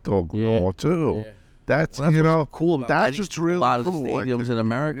just hot dog ball too. Yeah. That's what's cool about that's it. just really A lot of cool. stadiums in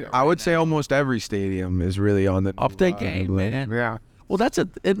America. I would say almost every stadium is really on the Up their game, man. Yeah. Well,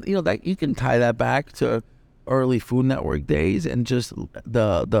 that you can tie that back to early Food Network days, and just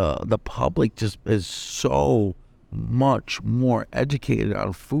the public just is so much more educated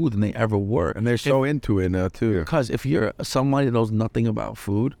on food than they ever were, And they're so into it now, too. because if you're somebody that knows nothing about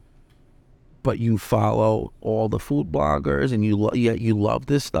food, but you follow all the food bloggers and you love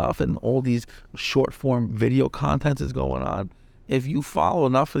this stuff and all these short form video content is going on, if you follow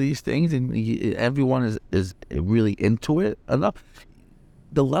enough of these things and everyone is really into it enough,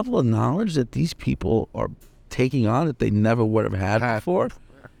 the level of knowledge that these people are taking on that they never would have had before,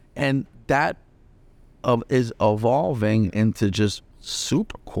 and that is evolving into just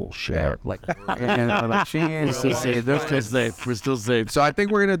super cool shit. Like, We're still safe. So I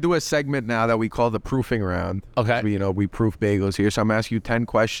think we're going to do a segment now that we call the proofing round. Okay. We proof bagels here. So I'm asking you 10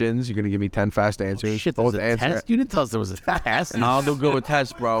 questions. You're going to give me 10 fast answers. Shit, there was a test? You didn't tell us there was a test. I'll do good with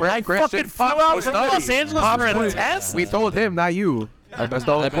tests, bro. I fucking flew out from Los Angeles for a test? We told him, not you. I've been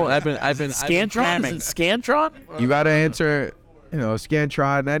Scantron? Is it Scantron? You got to answer,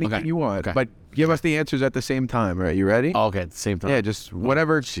 Scantron, anything you want. Okay. But give us the answers at the same time, right? You ready? Oh, okay, at the same time. Yeah, just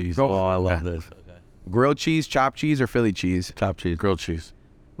whatever. Go. Oh, I love this. Okay. Grilled cheese, chopped cheese, or Philly cheese? Chopped cheese. Grilled cheese.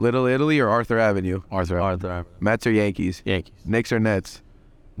 Little Italy or Arthur Avenue? Arthur. Mets or Yankees? Yankees. Knicks or Nets?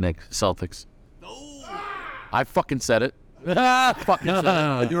 Knicks. Celtics. I fucking said it. Fucking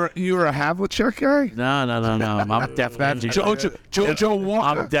said it. You're a Havlicek guy? No. I'm definitely Jojo White.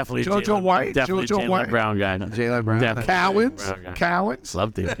 I'm definitely Jojo White. Definitely Jojo Jaylen White. Brown guy. Jaylen Brown. Definitely. Cowens.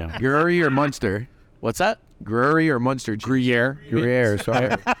 Love Dave Brown. Grury or Munster? What's that? Grury or Munster? Gruyere,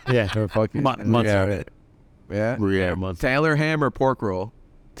 sorry. Yeah. Fucking Munster. Yeah. Gruyere, Munster. Taylor ham or pork roll?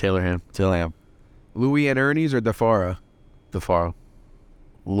 Taylor ham. Louis and Ernie's or DeFaro? DeFaro.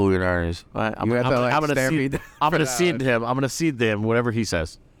 Louis and Ernie's. I'm You have to, like, gonna stare me cede. down I'm for gonna that cede to him. I'm gonna cede to him whatever he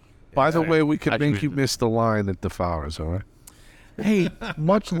says. By the way, we could I make should you be- miss the line at the Flowers, all right? Hey,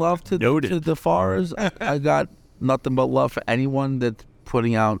 much love to Noted. the Forest. I got nothing but love for anyone that's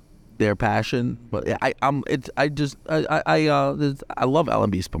putting out their passion. But I love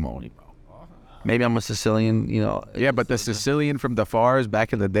L&B Spumoni, bro. Maybe I'm a Sicilian, Yeah, but the Sicilian from DeFaro's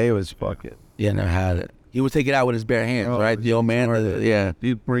back in the day was fucking. Yeah, never had it. He would take it out with his bare hands, right? The old man,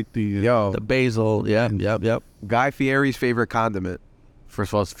 You'd break the... Yo, the basil, yep. Guy Fieri's favorite condiment.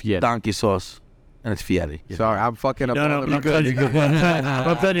 First of all, it's Fiat. Donkey sauce, and it's Fieri. Sorry, I'm fucking up. No, you're good.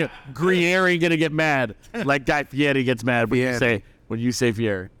 I'm telling you, Gruyere gonna get mad. Like Guy Fieri gets mad when you say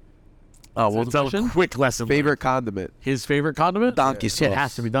Fieri. Oh, what was the Tell a question? quick lesson. Favorite condiment. His favorite condiment? Donkey sauce. It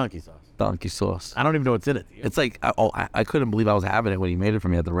has to be donkey sauce. Donkey sauce. I don't even know what's in it. It's like, I couldn't believe I was having it when he made it for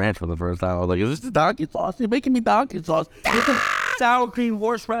me at the ranch for the first time. I was like, is this the donkey sauce? You're making me donkey sauce. With some sour cream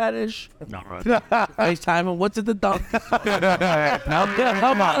horseradish. No, right. FaceTime him. What's in the donkey sauce?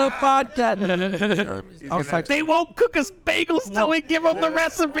 Come on. A podcast. I was like, They won't cook us bagels till we give them the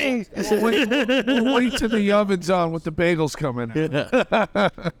recipe. Wait till the oven's on with the bagels coming.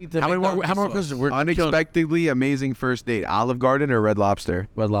 How many more questions? We're Unexpectedly amazing first date. Olive Garden or Red Lobster?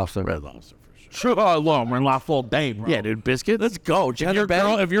 Red Lobster. Red Lobster for sure. Sure, long, we're not full day, bro. Yeah, dude, biscuits. Let's go.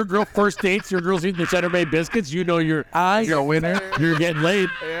 If your girl first dates, your girl's eating the Cheddar Bay biscuits, you know you're a winner. You're getting laid.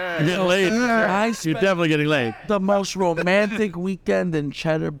 You're getting laid. You're definitely getting laid. The most romantic weekend in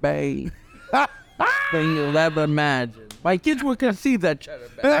Cheddar Bay thing you'll ever imagine. My kids were gonna see that Cheddar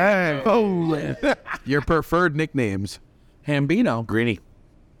Bay. Holy. Your preferred nicknames? Hambino. Greeny.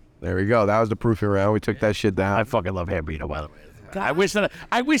 There we go. That was the proofing round. We took that shit down. I fucking love Hambino, by the way. I wish that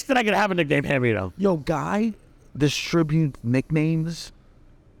I could have a nickname Hambino. Yo, Guy distribute nicknames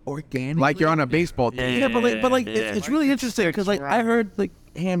organically. Like you're on a baseball team. Yeah, but it's really interesting because like I heard like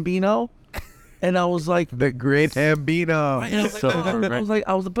Hambino, and I was like The great Hambino.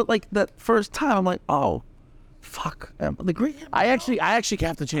 I was a bit like that first time. I'm like, oh, fuck, the great. I actually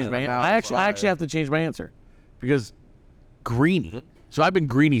have to change my answer. I actually have to change my answer because Greeny. So I've been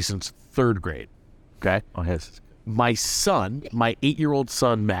Greeny since 3rd grade. Okay. Oh, yes. My son, my 8-year-old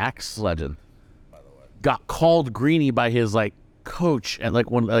son Max, Legend. got called Greeny by his like coach at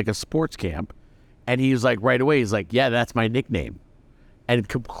like a sports camp, and he was like right away. He's like, yeah, that's my nickname, and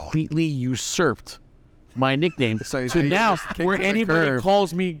completely usurped my nickname. So now, where anybody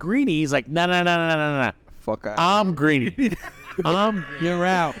calls me Greeny, he's like, no. Fuck out. I'm Greeny. You're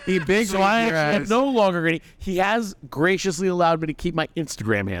out. He big So I am no longer Greeny. He has graciously allowed me to keep my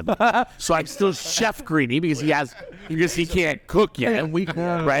Instagram handle. So I'm still Chef Greeny because he can't cook yet. And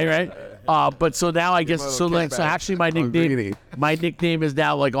right. But so now I guess so actually my nickname is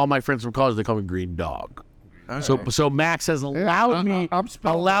now like all my friends from college, they call me Green Dog. So Max has allowed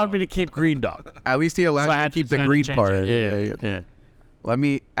me to keep Green Dog. At least he allowed you to keep the green part. Yeah. Let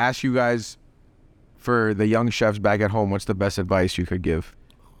me ask you guys, for the young chefs back at home, what's the best advice you could give?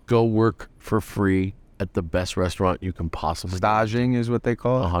 Go work for free at the best restaurant you can possibly. Staging is what they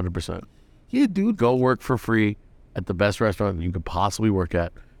call it? 100%. Yeah, dude. Go work for free at the best restaurant you could possibly work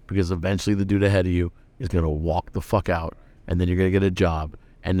at, because eventually the dude ahead of you is going to walk the fuck out, and then you're going to get a job,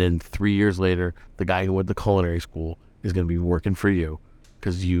 and then 3 years later, the guy who went to culinary school is going to be working for you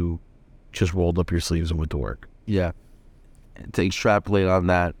because you just rolled up your sleeves and went to work. Yeah. And to extrapolate on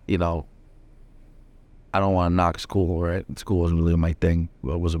that, I don't want to knock school, right? School wasn't really my thing.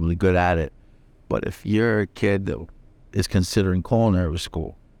 I wasn't really good at it. But if you're a kid that is considering culinary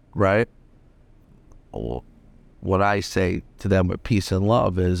school, right? Well, what I say to them with peace and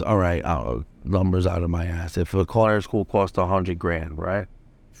love is, all right, numbers out of my ass. If a culinary school costs $100,000, right?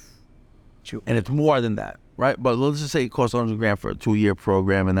 And it's more than that, right? But let's just say it costs $100,000 for a 2-year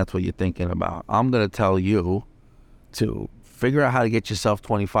program, and that's what you're thinking about. I'm going to tell you to figure out how to get yourself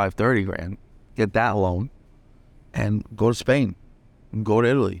 $25,000, $30,000. Get that loan and go to Spain, go to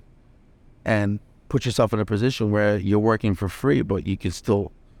Italy, and put yourself in a position where you're working for free, but you can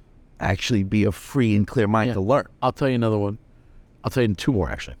still actually be a free and clear mind to learn. I'll tell you another one. I'll tell you 2 more,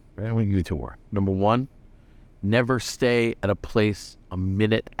 actually. Right? I'm going to give you 2 more. Number 1, never stay at a place a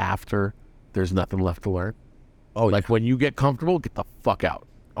minute after there's nothing left to learn. Oh, like when you get comfortable, get the fuck out.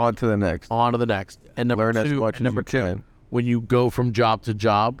 On to the next. And number Learn 2, as much as you can. when you go from job to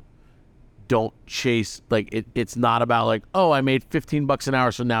job, don't chase, like it's not about like, oh, I made $15 an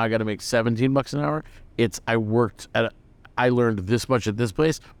hour, so now I got to make $17 an hour. It's I learned this much at this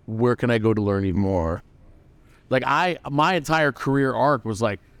place. Where can I go to learn even more? Like my entire career arc was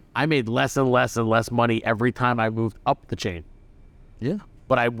like, I made less and less and less money every time I moved up the chain. Yeah.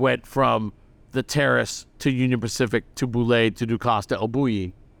 But I went from the Terrace to Union Pacific to Boulay to Ducasse to El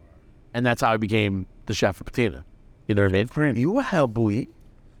Bulli, and that's how I became the chef of Patina. You know what I mean? You were hell buoy.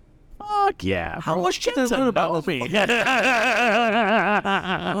 Fuck yeah. How much did they learn about me? Oh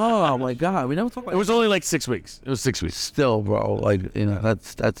my God, we never talked about It was only like 6 weeks. It was 6 weeks. Still, bro, like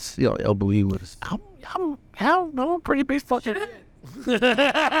that's El Bulli was. I'm a pretty big fucking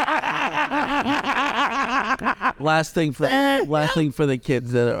Last thing for the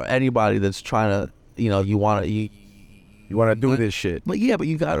kids anybody that's trying to, you want to do this shit. But yeah, but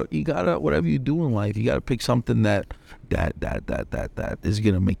you gotta whatever you do in life, you gotta pick something that is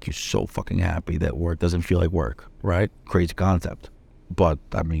gonna make you so fucking happy that work doesn't feel like work, right? Crazy concept, but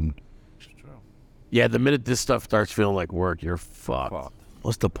I mean, yeah. The minute this stuff starts feeling like work, you're fucked.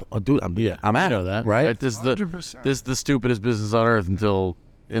 What's the point, dude? I'm I at know that, right? This is the stupidest business on earth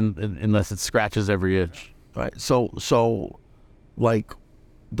unless it scratches every itch. Right. So, like,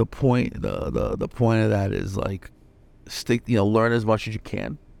 the point the point of that is like, learn as much as you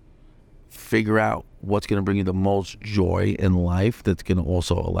can. Figure out what's going to bring you the most joy in life. That's going to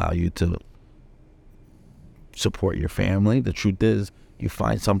also allow you to support your family. The truth is, you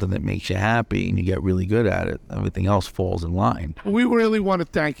find something that makes you happy and you get really good at it. Everything else falls in line. We really want to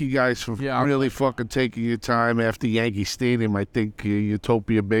thank you guys for really fucking taking your time after Yankee Stadium. I think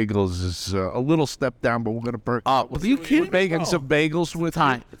Utopia Bagels is a little step down, but we're going to burn. Are you kidding? We're making some bagels with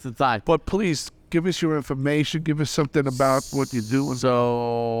time. It's a time. But please, give us your information. Give us something about what you're doing.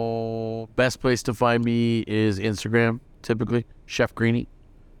 So, best place to find me is Instagram, typically, Chef Greenie.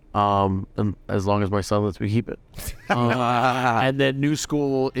 And as long as my son lets me keep it. And then New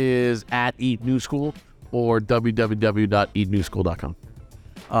School is at Eat New School or www.eatnewschool.com.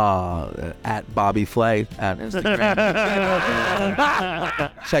 At Bobby Flay at Instagram.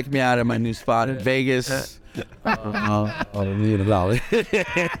 Check me out at my new spot in Vegas.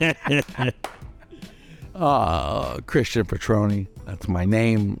 Christian Petroni. That's my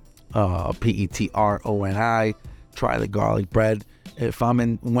name. Petroni. Try the garlic bread.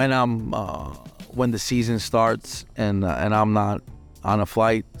 When the season starts and I'm not on a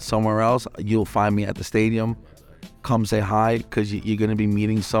flight somewhere else, you'll find me at the stadium. Come say hi, because you're going to be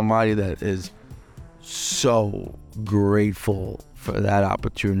meeting somebody that is so grateful for that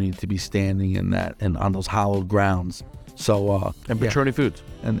opportunity to be standing in that and on those hallowed grounds. So and Petroni Foods,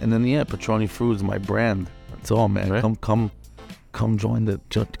 and then Petroni Foods, my brand. That's all, man. Right. Come join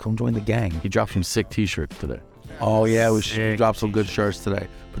the gang. He dropped some sick T-shirts today. Oh yeah, we should drop some good shirts today.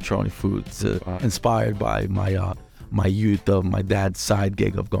 Petroni Foods, inspired by my youth of my dad's side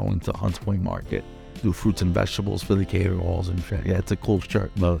gig of going to Hunts Point Market, do fruits and vegetables for the cater halls and shit. Yeah, it's a cool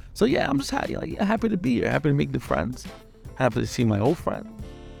shirt. So yeah, I'm just happy to be here, happy to make new friends, happy to see my old friend.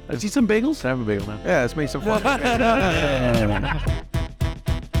 Let's eat some bagels. I have a bagel now. Yeah, let's make some fun.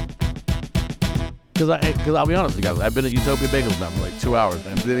 Because I'll be honest with you guys, I've been at Utopia Bagels now for like 2 hours.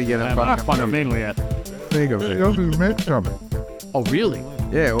 And Didn't get in front of oh, really?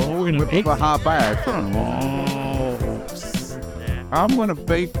 Yeah, well, we're gonna make a hot bag. I'm going to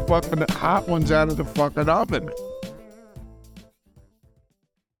bake fucking hot ones out of the fucking oven.